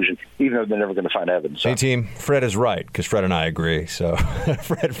collusion, even though they're never going to find evidence. Hey, team, Fred is right, because Fred and I agree. So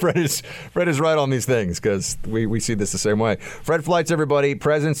Fred is right on these things, because we see this the same way. Fred Fleitz, everybody,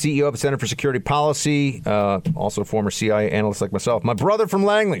 president, CEO of the Center for Security Policy, also former CIA analyst like myself. My brother from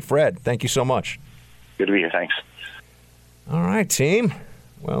Langley. Fred, thank you so much. Good to be here. Thanks. All right, team.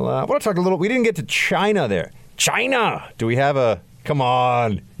 Well, I want to talk a little. We didn't get to China there. China. Do we have a? Come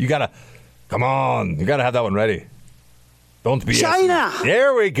on. You gotta have that one ready. Don't be China.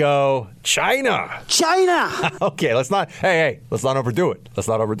 There we go. China. Okay, let's not overdo it.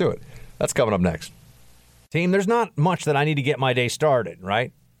 That's coming up next. Team, there's not much that I need to get my day started,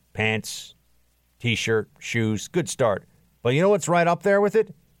 right? Pants, T-shirt, shoes, good start. But you know what's right up there with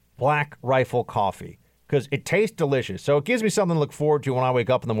it? Black Rifle Coffee. Because it tastes delicious. So it gives me something to look forward to when I wake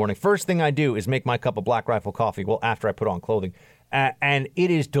up in the morning. First thing I do is make my cup of Black Rifle coffee, well, after I put on clothing. And it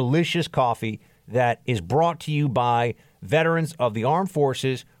is delicious coffee that is brought to you by veterans of the armed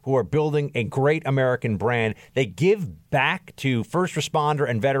forces who are building a great American brand. They give back to first responder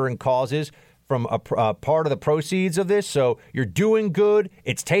and veteran causes from a part of the proceeds of this. So you're doing good.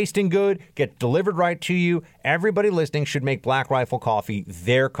 It's tasting good. Get delivered right to you. Everybody listening should make Black Rifle Coffee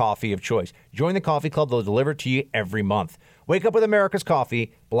their coffee of choice. Join the coffee club. They'll deliver to you every month. Wake up with America's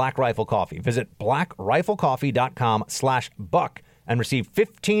coffee, Black Rifle Coffee. Visit blackriflecoffee.com/buck and receive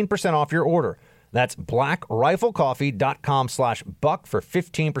 15% off your order. That's blackriflecoffee.com/buck for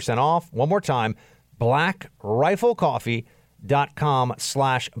 15% off. One more time,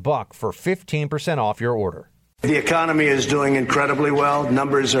 blackriflecoffee.com/buck for 15% off your order. The economy is doing incredibly well.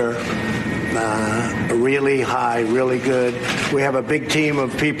 Numbers are really high, really good. We have a big team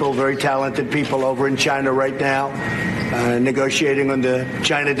of people, very talented people over in China right now, negotiating on the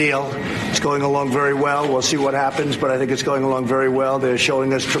China deal. It's going along very well. We'll see what happens, but I think it's going along very well. They're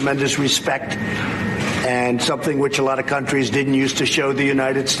showing us tremendous respect, and something which a lot of countries didn't used to show the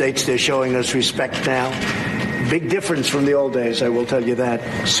United States. They're showing us respect now. Big difference from the old days, I will tell you that.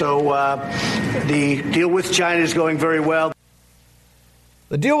 So the deal with China is going very well.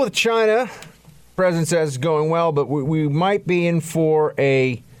 The deal with China, the president says, is going well, but we might be in for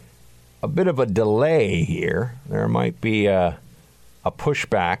a bit of a delay here. There might be a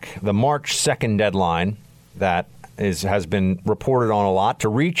pushback. The March 2nd deadline that has been reported on a lot to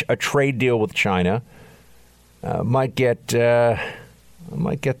reach a trade deal with China might get the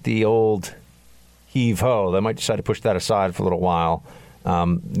old heave-ho. They might decide to push that aside for a little while.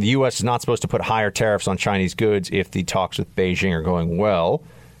 The U.S. is not supposed to put higher tariffs on Chinese goods if the talks with Beijing are going well.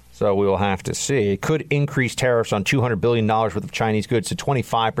 So we will have to see. It could increase tariffs on $200 billion worth of Chinese goods to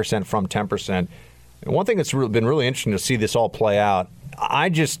 25% from 10%. And one thing that's been really interesting to see this all play out, I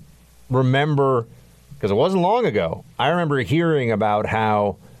just remember, because it wasn't long ago, I remember hearing about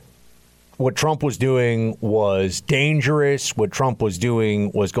how what Trump was doing was dangerous. What Trump was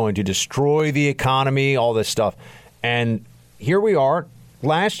doing was going to destroy the economy, all this stuff. And here we are.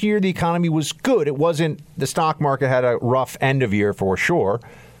 Last year, the economy was good. It wasn't, the stock market had a rough end of year for sure,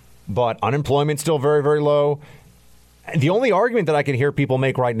 but unemployment's still very, very low. The only argument that I can hear people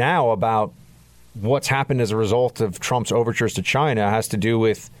make right now about what's happened as a result of Trump's overtures to China has to do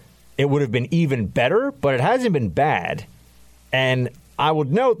with it would have been even better, but it hasn't been bad. And I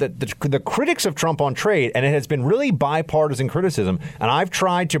would note that the critics of Trump on trade, and it has been really bipartisan criticism, and I've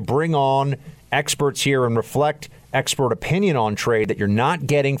tried to bring on experts here and reflect expert opinion on trade that you're not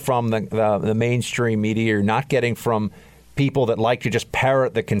getting from the mainstream media, you're not getting from people that like to just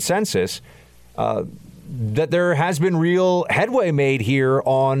parrot the consensus, that there has been real headway made here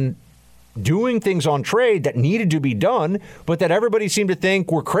on doing things on trade that needed to be done, but that everybody seemed to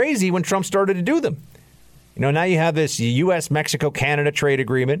think were crazy when Trump started to do them. You know, now you have this U.S., Mexico, Canada trade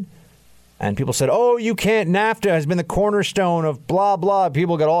agreement, and people said, oh, you can't. NAFTA has been the cornerstone of blah, blah.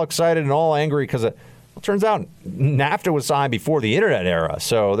 People got all excited and all angry because it turns out NAFTA was signed before the Internet era.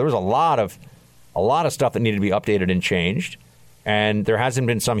 So there was a lot of stuff that needed to be updated and changed. And there hasn't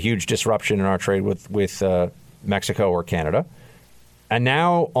been some huge disruption in our trade with Mexico or Canada. And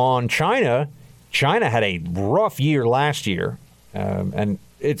now on China had a rough year last year. And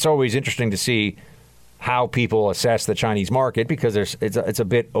it's always interesting to see how people assess the Chinese market because it's a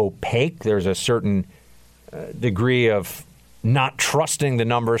bit opaque. There's a certain degree of not trusting the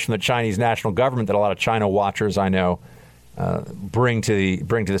numbers from the Chinese national government that a lot of China watchers I know bring to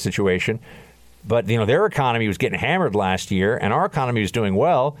the situation. But their economy was getting hammered last year, and our economy was doing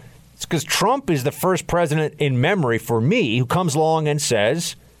well. It's because Trump is the first president in memory for me who comes along and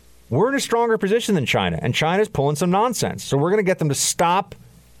says we're in a stronger position than China, and China's pulling some nonsense. So we're going to get them to stop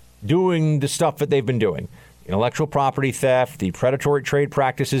doing the stuff that they've been doing. Intellectual property theft, the predatory trade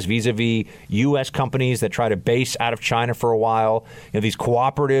practices vis-a-vis U.S. companies that try to base out of China for a while. These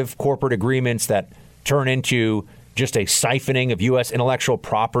cooperative corporate agreements that turn into just a siphoning of U.S. intellectual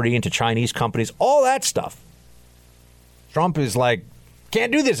property into Chinese companies, all that stuff. Trump is like,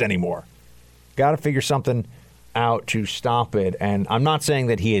 can't do this anymore. Got to figure something out to stop it. And I'm not saying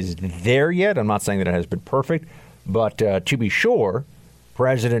that he is there yet. I'm not saying that it has been perfect. But to be sure,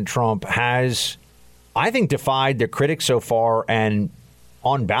 President Trump has, I think, defied the critics so far, and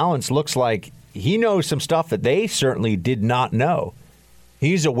on balance looks like he knows some stuff that they certainly did not know.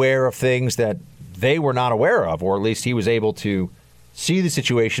 He's aware of things that they were not aware of, or at least he was able to see the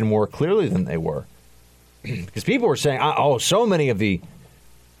situation more clearly than they were. Because people were saying, so many of the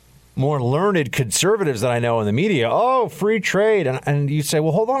more learned conservatives that I know in the media, free trade. And you say,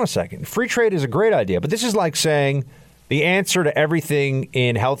 well, hold on a second. Free trade is a great idea. But this is like saying the answer to everything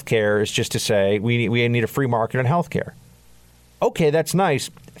in healthcare is just to say we need a free market in healthcare. Okay, that's nice.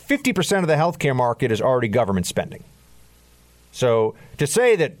 50% of the healthcare market is already government spending. So to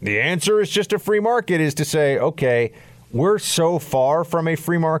say that the answer is just a free market is to say, okay, we're so far from a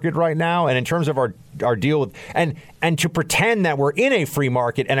free market right now. And in terms of our deal with and to pretend that we're in a free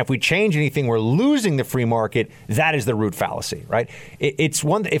market and if we change anything, we're losing the free market. That is the root fallacy, right? It's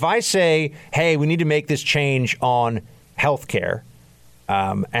one. If I say, hey, we need to make this change on health care.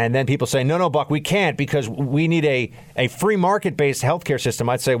 And then people say, no, Buck, we can't because we need a free market-based healthcare system.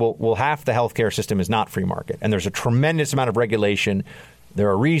 I'd say, well, half the healthcare system is not free market. And there's a tremendous amount of regulation. There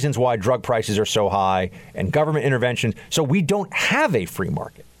are reasons why drug prices are so high and government intervention. So we don't have a free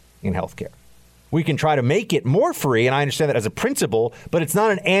market in healthcare. We can try to make it more free, and I understand that as a principle, but it's not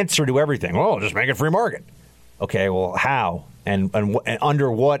an answer to everything. Well, just make it free market. Okay, well, how? And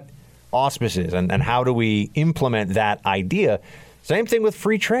under what auspices? And how do we implement that idea? Same thing with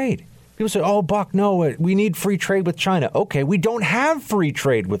free trade. People say, Buck, no, we need free trade with China. Okay, we don't have free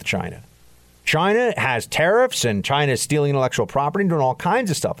trade with China. China has tariffs, and China is stealing intellectual property and doing all kinds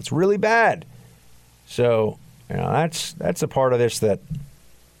of stuff. It's really bad. So that's a part of this that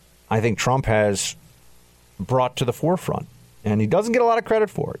I think Trump has brought to the forefront, and he doesn't get a lot of credit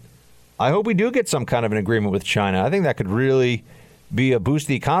for it. I hope we do get some kind of an agreement with China. I think that could really be a boost to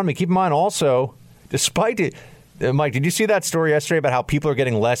the economy. Keep in mind also, despite it, Mike, did you see that story yesterday about how people are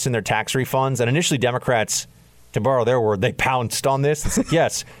getting less in their tax refunds? And initially Democrats, to borrow their word, they pounced on this. It's like,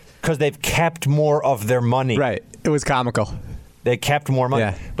 yes, because they've kept more of their money. Right. It was comical. They kept more money.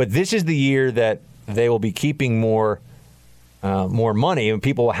 Yeah. But this is the year that they will be keeping more money, and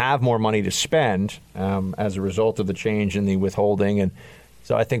people will have more money to spend as a result of the change in the withholding. And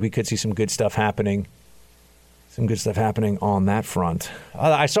so I think we could see some good stuff happening. Some good stuff happening on that front.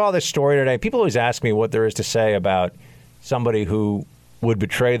 I saw this story today. People always ask me what there is to say about somebody who would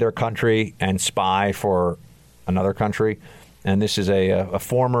betray their country and spy for another country. And this is a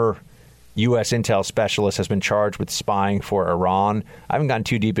former U.S. intel specialist has been charged with spying for Iran. I haven't gotten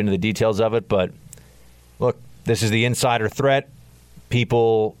too deep into the details of it, but look, this is the insider threat.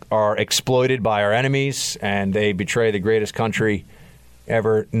 People are exploited by our enemies, and they betray the greatest country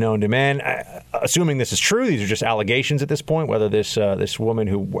ever known to man. Assuming this is true, these are just allegations at this point, whether this woman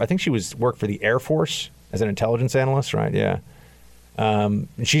who, I think she worked for the Air Force as an intelligence analyst, right? Yeah.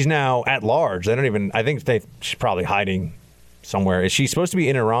 She's now at large. I think she's probably hiding somewhere. Is she supposed to be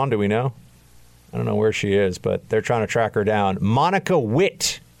in Iran? Do we know? I don't know where she is, but they're trying to track her down. Monica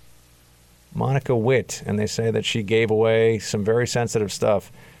Witt. And they say that she gave away some very sensitive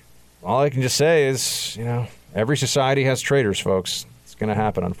stuff. All I can just say is, every society has traitors, folks. Going to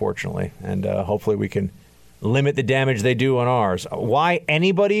happen, unfortunately, and hopefully we can limit the damage they do on ours. Why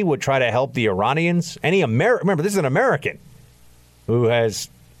anybody would try to help the Iranians? Remember, this is an American who has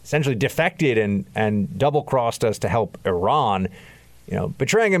essentially defected and double-crossed us to help Iran.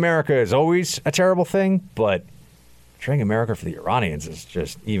 Betraying America is always a terrible thing, but betraying America for the Iranians is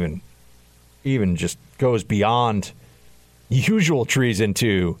just even just goes beyond usual treason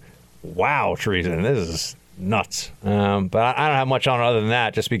to wow treason. This is nuts. But I don't have much on it other than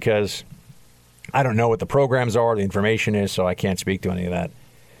that, just because I don't know what the programs are, the information is, so I can't speak to any of that.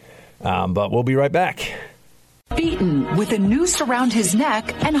 But we'll be right back. beaten with a noose around his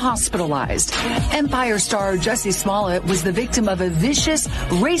neck and hospitalized. Empire star Jussie Smollett was the victim of a vicious,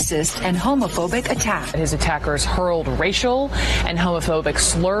 racist, and homophobic attack. His attackers hurled racial and homophobic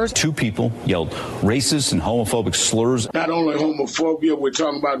slurs. 2 people yelled racist and homophobic slurs. Not only homophobia, we're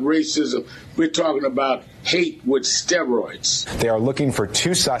talking about racism. We're talking about hate with steroids. They are looking for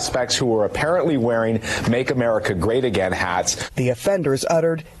 2 suspects who were apparently wearing Make America Great Again hats. The offenders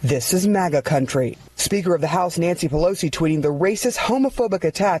uttered, "This is MAGA country." Speaker of the House Nancy Pelosi tweeting the racist, homophobic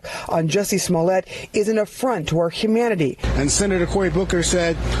attack on Jussie Smollett is an affront to our humanity. And Senator Cory Booker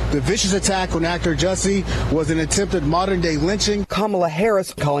said the vicious attack on actor Jussie was an attempted modern-day lynching. Kamala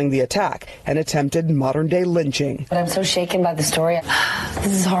Harris calling the attack an attempted modern-day lynching. But I'm so shaken by the story.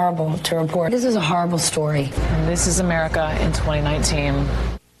 This is horrible to report. This is a horrible story. And this is America in 2019.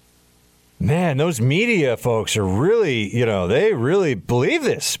 Man, those media folks are really, they really believe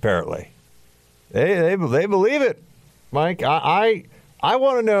this, apparently. They believe it, Mike. I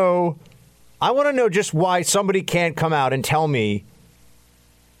want to know. I want to know just why somebody can't come out and tell me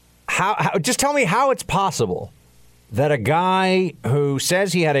how. Just tell me how it's possible that a guy who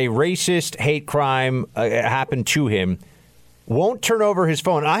says he had a racist hate crime happen to him won't turn over his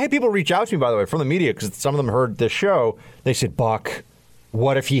phone. And I had people reach out to me, by the way, from the media because some of them heard this show. They said, "Buck,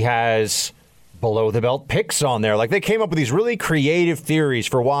 what if he has below the belt pics on there?" Like they came up with these really creative theories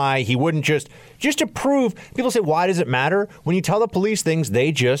for why he wouldn't just to prove. People say, why does it matter? When you tell the police things,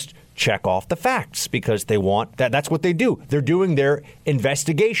 they just check off the facts because they want that. That's what they do. They're doing their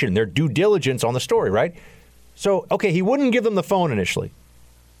investigation, their due diligence on the story, right? So, okay, he wouldn't give them the phone initially.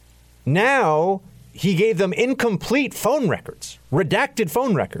 Now he gave them incomplete phone records, redacted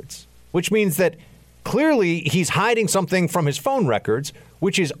phone records, which means that clearly he's hiding something from his phone records,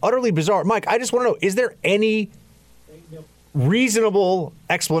 which is utterly bizarre. Mike, I just want to know, is there any reasonable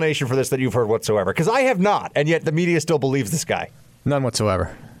explanation for this that you've heard whatsoever? Because I have not, and yet the media still believes this guy. None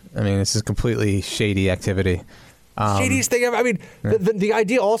whatsoever. I mean, this is completely shady activity. Shadiest thing ever. I mean, the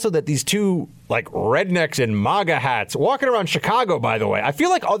idea also that these 2 like rednecks in MAGA hats walking around Chicago, by the way, I feel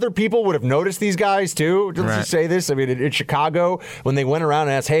like other people would have noticed these guys too. Let's just say this. I mean, in Chicago, when they went around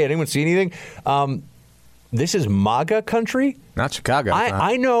and asked, "Hey, anyone see anything?" This is MAGA country? Not Chicago.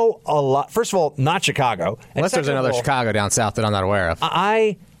 I know a lot. First of all, not Chicago. Unless there's another Chicago down south that I'm not aware of.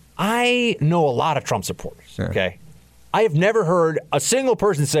 I know a lot of Trump supporters, okay? I have never heard a single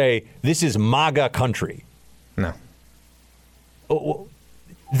person say, "This is MAGA country." No.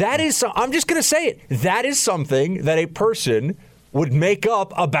 That is, I'm just going to say it. That is something that a person would make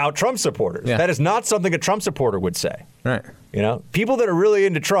up about Trump supporters. Yeah. That is not something a Trump supporter would say. Right. People that are really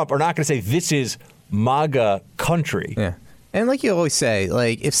into Trump are not going to say, "This is MAGA country." Yeah. And like you always say,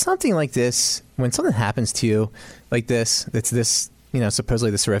 like if something like this, when something happens to you like this, that's this,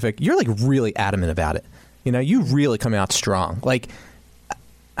 supposedly this horrific, you're like really adamant about it. You really come out strong. Like,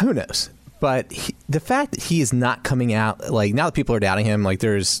 who knows? But the fact that he is not coming out, like now that people are doubting him, like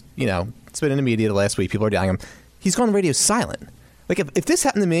there's, it's been in the media the last week, people are doubting him. He's gone on the radio silent. Like if this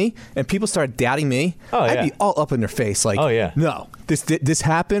happened to me and people started doubting me, I'd be all up in their face. Like, no, this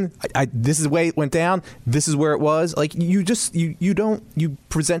happened. This is the way it went down. This is where it was. Like you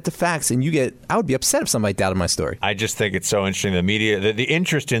present the facts and I would be upset if somebody doubted my story. I just think it's so interesting. The media, the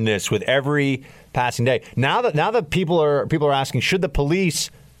interest in this with every passing day. Now that people are asking, should the police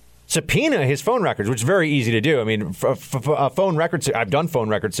subpoena his phone records, which is very easy to do. I mean, phone records, I've done phone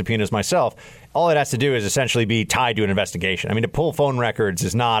record subpoenas myself. All it has to do is essentially be tied to an investigation. I mean, to pull phone records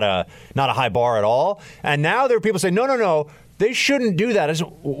is not a high bar at all. And now there are people saying, no, they shouldn't do that.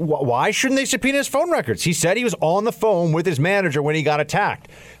 Why shouldn't they subpoena his phone records? He said he was on the phone with his manager when he got attacked.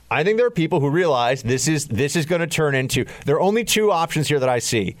 I think there are people who realize this is going to turn into, there are only 2 options here that I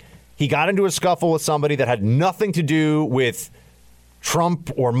see. He got into a scuffle with somebody that had nothing to do with Trump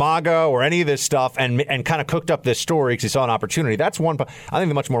or MAGA or any of this stuff and kind of cooked up this story because he saw an opportunity. That's one. I think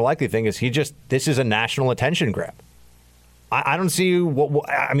the much more likely thing is this is a national attention grab. I don't see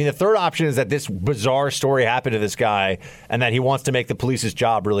the third option is that this bizarre story happened to this guy and that he wants to make the police's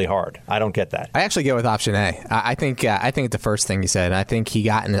job really hard. I don't get that. I actually go with option A. I think it's the first thing you said. I think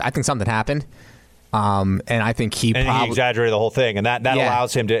I think something happened. And I think he exaggerated the whole thing, and that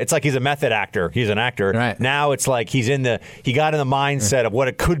allows him to. It's like he's a method actor. He's an actor. Right. Now it's like he got in the mindset of what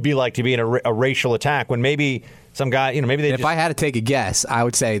it could be like to be in a racial attack when maybe some guy, maybe they. If I had to take a guess, I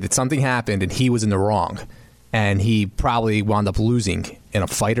would say that something happened and he was in the wrong, and he probably wound up losing in a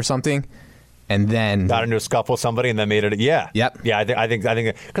fight or something, and then got into a scuffle with somebody and then made it. Yeah. Yep. Yeah. I think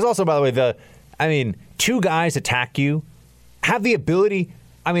because also, by the way, 2 guys attack you, have the ability.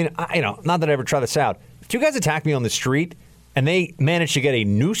 I mean, not that I ever try this out. If 2 guys attack me on the street and they manage to get a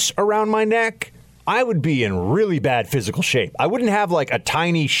noose around my neck, I would be in really bad physical shape. I wouldn't have like a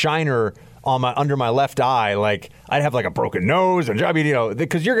tiny shiner on under my left eye. Like I'd have like a broken nose, and I mean,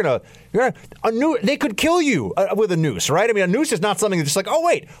 because they could kill you with a noose, right? I mean, a noose is not something that's just like, oh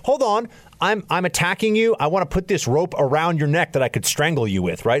wait, hold on, I'm attacking you. I want to put this rope around your neck that I could strangle you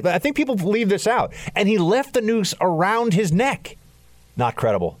with, right? But I think people leave this out, and he left the noose around his neck. Not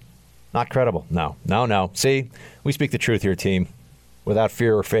credible. Not credible. No. See, we speak the truth here, team, without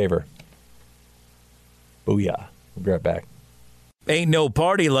fear or favor. Booyah. We'll be right back. Ain't no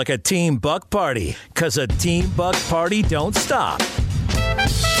party like a Team Buck party, 'cause a Team Buck party don't stop.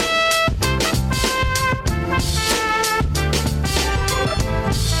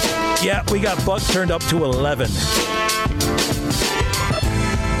 Yeah, we got Buck turned up to 11.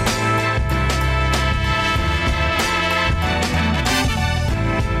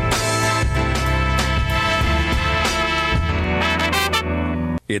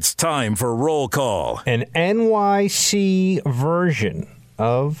 It's time for Roll Call. An NYC version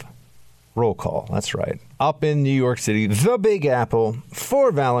of Roll Call. That's right. Up in New York City, the Big Apple, for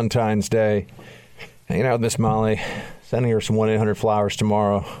Valentine's Day. Hanging out with Miss Molly. Sending her some 1-800-Flowers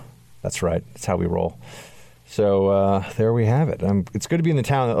tomorrow. That's right. That's how we roll. So there we have it. It's good to be in the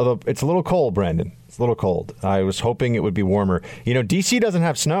town, although it's a little cold, Brandon. It's a little cold. I was hoping it would be warmer. D.C. doesn't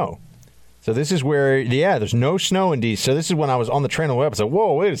have snow. So this is where, there's no snow in D.C. So this is when I was on the train on the way up. I said,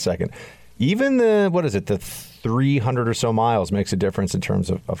 whoa, wait a second. Even the 300 or so miles makes a difference in terms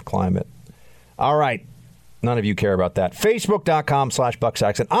of climate. All right. None of you care about that. Facebook.com/Buck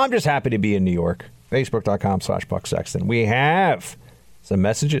Sexton. I'm just happy to be in New York. Facebook.com/Buck Sexton. We have some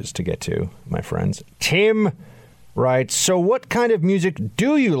messages to get to, my friends. Tim writes, so what kind of music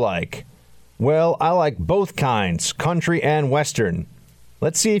do you like? Well, I like both kinds, country and Western.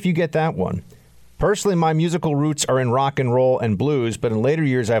 Let's see if you get that one. Personally, my musical roots are in rock and roll and blues, but in later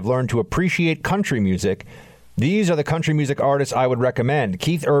years I've learned to appreciate country music. These are the country music artists I would recommend.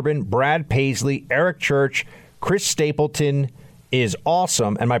 Keith Urban, Brad Paisley, Eric Church, Chris Stapleton is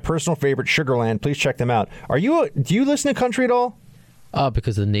awesome, and my personal favorite, Sugarland. Please check them out. Do you listen to country at all?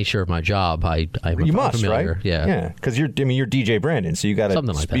 Because of the nature of my job, I'm must, familiar. Right? Yeah, because you're DJ Brandon, so you got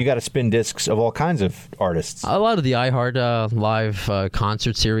something like that. You got to spin discs of all kinds of artists. A lot of the iHeart live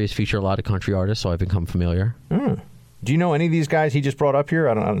concert series feature a lot of country artists, so I've become familiar. Do you know any of these guys he just brought up here?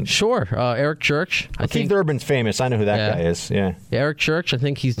 I don't. Sure, Eric Church. I think Keith Urban's famous. I know who that guy is. Yeah, Eric Church. I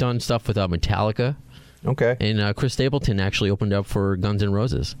think he's done stuff with Metallica. Okay, and Chris Stapleton actually opened up for Guns N'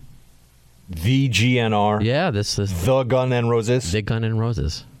 Roses. The GNR. Yeah, this The Gun N' Roses. The Gun N'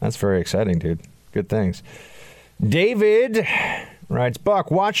 Roses. That's very exciting, dude. Good things. David writes,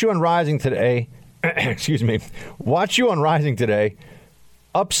 Buck, watch you on Rising today. Excuse me. Watch you on Rising today.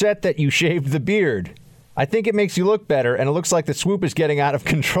 Upset that you shaved the beard. I think it makes you look better, and it looks like the swoop is getting out of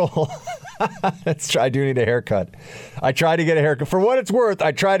control. I do need a haircut. I tried to get a haircut. For what it's worth,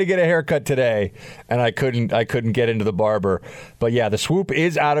 I tried to get a haircut today, and I couldn't get into the barber. But yeah, the swoop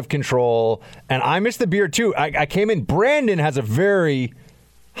is out of control, and I miss the beard too. I came in. Brandon has a very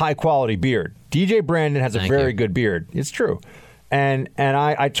high-quality beard. DJ Brandon has a very good beard. It's true. And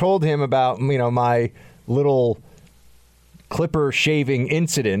I told him about my little clipper shaving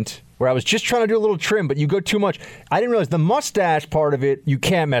incident where I was just trying to do a little trim, but you go too much. I didn't realize the mustache part of it you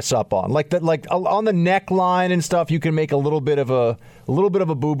can't mess up on. Like on the neckline and stuff, you can make a little bit of a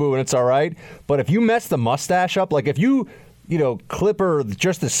boo-boo and it's all right. But if you mess the mustache up, like if you clipper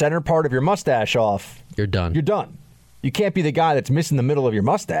just the center part of your mustache off, you're done. You're done. You can't be the guy that's missing the middle of your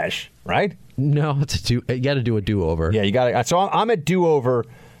mustache, right? No, you got to do a do-over. Yeah, you got to. So I'm a do-over.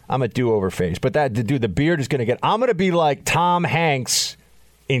 I'm a do-over face. But the beard is going to get. I'm going to be like Tom Hanks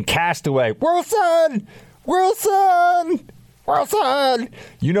in Castaway. Wilson!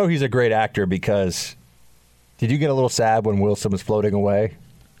 You know he's a great actor because. Did you get a little sad when Wilson was floating away?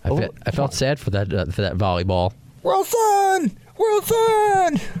 I felt sad for that volleyball. Wilson!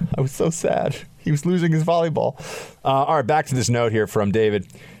 I was so sad. He was losing his volleyball. All right, back to this note here from David.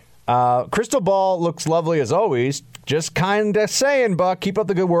 Crystal Ball looks lovely as always. Just kind of saying, Buck. Keep up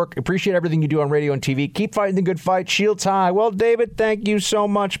the good work. Appreciate everything you do on radio and TV. Keep fighting the good fight. Shields high. Well, David, thank you so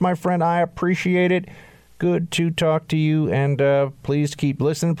much, my friend. I appreciate it. Good to talk to you, and please keep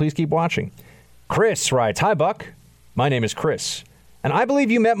listening. Please keep watching. Chris writes, Hi, Buck. My name is Chris, and I believe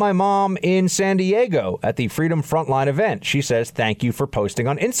you met my mom in San Diego at the Freedom Frontline event. She says, thank you for posting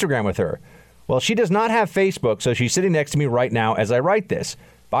on Instagram with her. Well, she does not have Facebook, so she's sitting next to me right now as I write this.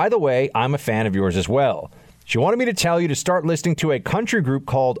 By the way, I'm a fan of yours as well. She wanted me to tell you to start listening to a country group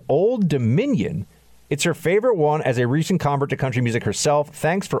called Old Dominion. It's her favorite one as a recent convert to country music herself.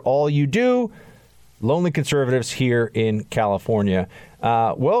 Thanks for all you do. lonely conservatives here in California.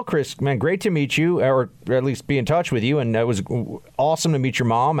 Well, Chris, man, great to meet you, or at least be in touch with you. And it was awesome to meet your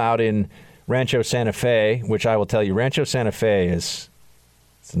mom out in Rancho Santa Fe, which I will tell you, Rancho Santa Fe it's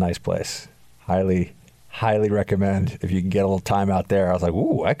a nice place. Highly recommend if you can get a little time out there. I was like,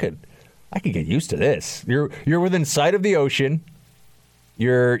 ooh, I could get used to this. You're within sight of the ocean.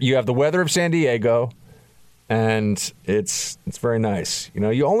 You have the weather of San Diego, and it's very nice. You know,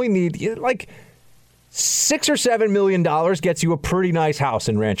 you only need like $6 or $7 million gets you a pretty nice house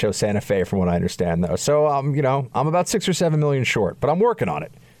in Rancho Santa Fe, from what I understand, though. So, I'm about $6 or $7 million short, but I'm working on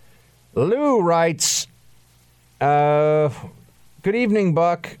it. Lou writes, good evening,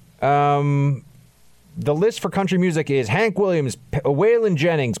 Buck. The list for country music is Hank Williams, Waylon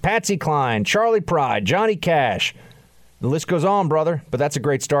Jennings, Patsy Cline, Charlie Pride, Johnny Cash. The list goes on, brother, but that's a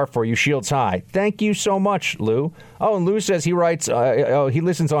great start for you. Shields high. Thank you so much, Lou. Oh, and Lou says he writes, he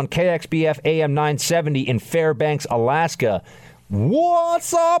listens on KXBF AM 970 in Fairbanks, Alaska.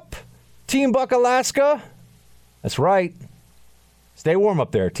 What's up, Team Buck Alaska? That's right. Stay warm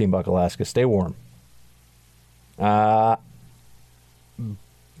up there, Team Buck Alaska. Stay warm. NJ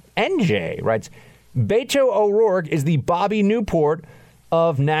writes, Beto O'Rourke is the Bobby Newport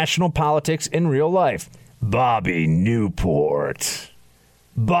of national politics in real life. Bobby Newport.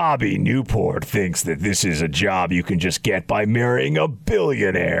 Bobby Newport thinks that this is a job you can just get by marrying a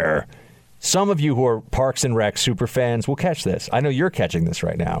billionaire. Some of you who are Parks and Rec super fans will catch this. I know you're catching this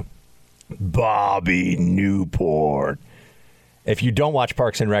right now. Bobby Newport. If you don't watch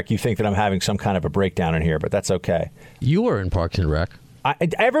Parks and Rec, you think that I'm having some kind of a breakdown in here, but that's okay. You were in Parks and Rec.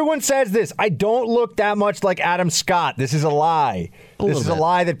 Everyone says this. I don't look that much like Adam Scott. This is a lie. This is a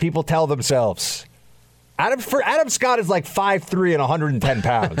lie that people tell themselves. Adam Scott is like 5'3" and 110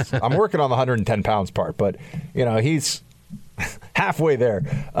 pounds. I'm working on the 110 pounds part, but he's halfway there.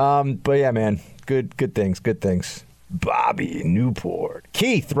 But yeah, man, good things. Bobby Newport.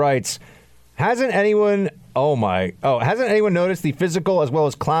 Keith writes, hasn't anyone noticed the physical as well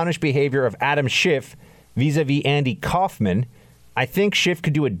as clownish behavior of Adam Schiff vis-a-vis Andy Kaufman? I think Schiff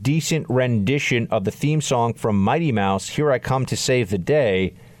could do a decent rendition of the theme song from Mighty Mouse, Here I Come to Save the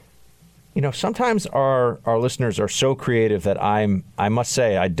Day. Sometimes our listeners are so creative that I must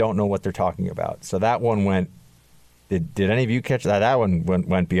say I don't know what they're talking about. So that one went. Did any of you catch that? That one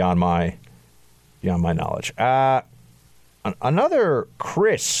went beyond my knowledge. Another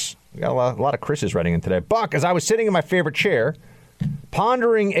Chris. We got a lot of Chris's writing in today. Buck, as I was sitting in my favorite chair,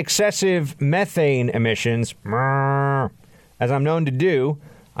 pondering excessive methane emissions, as I'm known to do,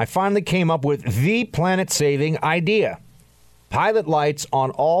 I finally came up with the planet-saving idea. Pilot lights on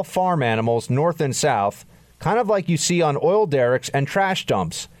all farm animals, north and south, kind of like you see on oil derricks and trash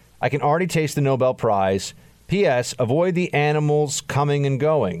dumps. I can already taste the Nobel Prize. P.S. Avoid the animals coming and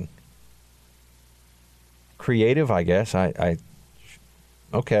going. Creative, I guess.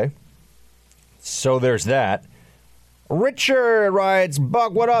 Okay. So there's that. Richard writes,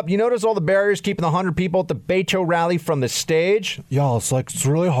 Buck, what up? You notice all the barriers keeping the 100 people at the Beto rally from the stage? Yeah, it's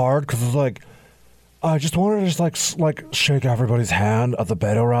really hard because it's like, I just wanted to just like shake everybody's hand at the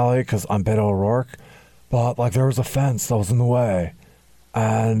Beto rally because I'm Beto O'Rourke, but there was a fence that was in the way,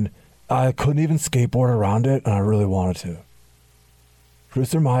 and I couldn't even skateboard around it, and I really wanted to.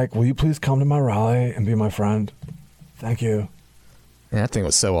 Producer Mike, will you please come to my rally and be my friend? Thank you. Yeah, that thing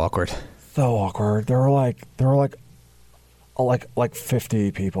was so awkward. So awkward. There were like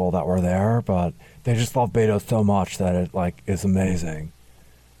 50 people that were there, but they just love Beto so much that it is amazing.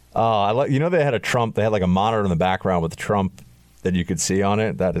 They had a Trump. They had like a monitor in the background with Trump that you could see on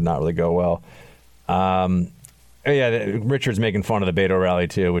it. That did not really go well. Richard's making fun of the Beto rally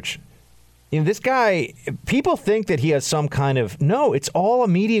too, which, this guy, people think that he has some kind of, no, it's all a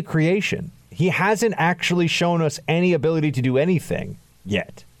media creation. He hasn't actually shown us any ability to do anything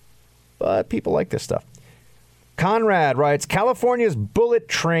yet. But people like this stuff. Conrad writes, California's bullet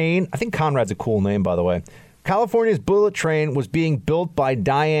train. I think Conrad's a cool name, by the way. California's bullet train was being built by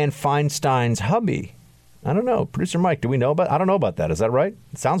Dianne Feinstein's hubby. I don't know. Producer Mike, do we know about? I don't know about that. Is that right?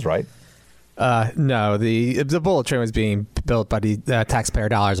 It sounds right. No, the bullet train was being built by the taxpayer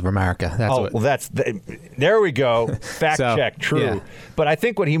dollars of America. There we go. Fact check. True. Yeah. But I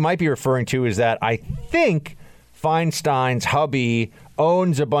think what he might be referring to is that I think Feinstein's hubby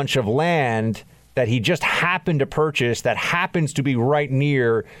owns a bunch of land that he just happened to purchase that happens to be right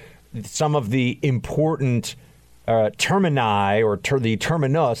near some of the important termini or the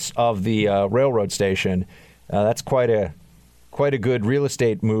terminus of the railroad station. That's quite a good real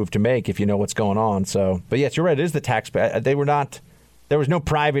estate move to make if you know what's going on. So, but yes, you're right. It is the taxpayer. There was no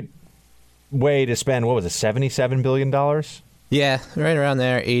private way to spend, what was it, $77 billion? Yeah, right around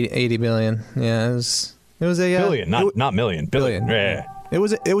there, 80 billion. Yeah, it was a billion, not million. Billion. Yeah. It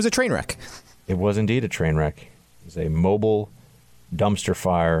was a train wreck. It was indeed a train wreck. It was a mobile dumpster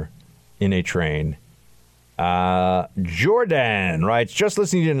fire in a train. Jordan writes, just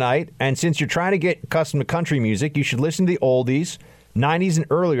listening tonight, and since you're trying to get accustomed to country music, you should listen to the oldies, 90s and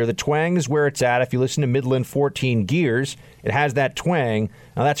earlier. The twang is where it's at. If you listen to Midland 14 Gears, it has that twang.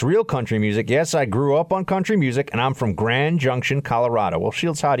 Now, that's real country music. Yes, I grew up on country music, and I'm from Grand Junction, Colorado. Well,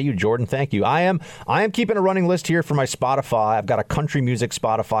 Shields, hi to you, Jordan. Thank you. I am keeping a running list here for my Spotify. I've got a country music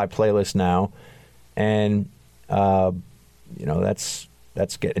Spotify playlist now, and it's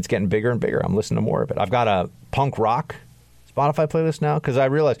getting bigger and bigger. I'm listening to more of it. I've got a punk rock Spotify playlist now because I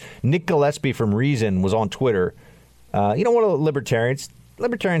realized Nick Gillespie from Reason was on Twitter. One of the libertarians.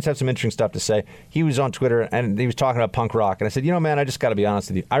 Libertarians have some interesting stuff to say. He was on Twitter and he was talking about punk rock, and I said, man, I just got to be honest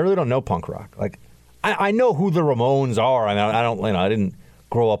with you. I really don't know punk rock. Like, I know who the Ramones are. I mean, I don't. I didn't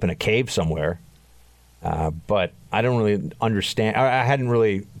grow up in a cave somewhere, but I don't really understand. I hadn't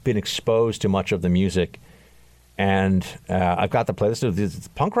really been exposed to much of the music. And I've got the playlist of this.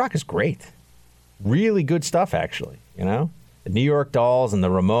 Punk rock is great. Really good stuff, actually. The New York Dolls and the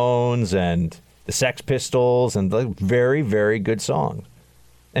Ramones and the Sex Pistols and the very, very good songs.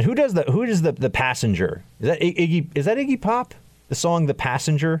 And who does the Passenger? Is that Iggy Pop? The song The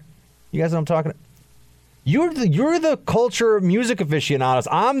Passenger? You guys know what I'm talking about? You're the culture music aficionados.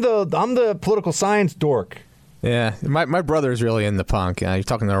 I'm the political science dork. Yeah, my brother's really into punk. You're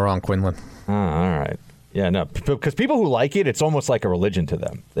talking to the wrong Quinlan. Oh, all right. Yeah, no, because people who like it, it's almost like a religion to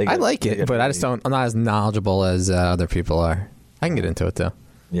them. I like it, but I'm not as knowledgeable as other people are. I can get into it, though.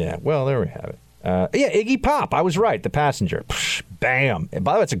 Yeah, well, there we have it. Iggy Pop, I was right, The Passenger. Psh, bam. And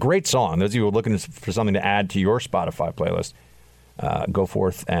by the way, it's a great song. Those of you who are looking for something to add to your Spotify playlist, go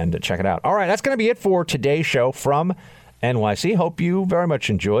forth and check it out. All right, that's going to be it for today's show from NYC. Hope you very much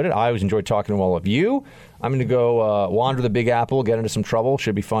enjoyed it. I always enjoyed talking to all of you. I'm going to go wander the Big Apple, get into some trouble.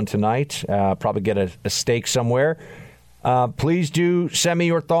 Should be fun tonight. Probably get a steak somewhere. Please do send me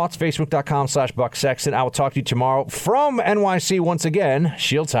your thoughts. Facebook.com/Buck Sexton. I will talk to you tomorrow from NYC once again.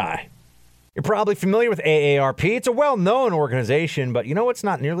 Shields high. You're probably familiar with AARP. It's a well-known organization, but you know what's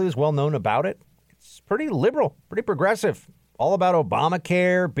not nearly as well-known about it? It's pretty liberal, pretty progressive. All about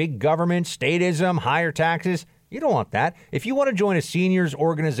Obamacare, big government, statism, higher taxes. You don't want that. If you want to join a seniors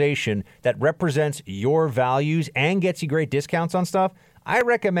organization that represents your values and gets you great discounts on stuff, I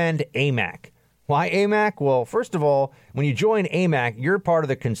recommend AMAC. Why AMAC? Well, first of all, when you join AMAC, you're part of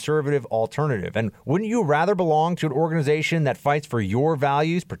the conservative alternative. And wouldn't you rather belong to an organization that fights for your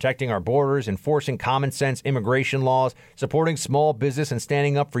values, protecting our borders, enforcing common sense immigration laws, supporting small business, and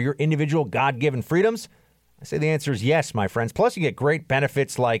standing up for your individual God-given freedoms? I say the answer is yes, my friends. Plus, you get great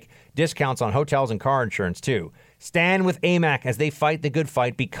benefits like discounts on hotels and car insurance, too. Stand with AMAC as they fight the good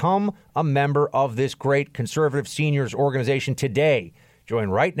fight. Become a member of this great conservative seniors organization today. Join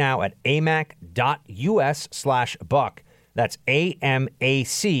right now at amac.us/buck. That's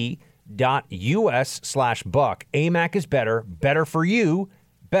AMAC.us/buck. AMAC is better for you,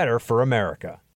 better for America.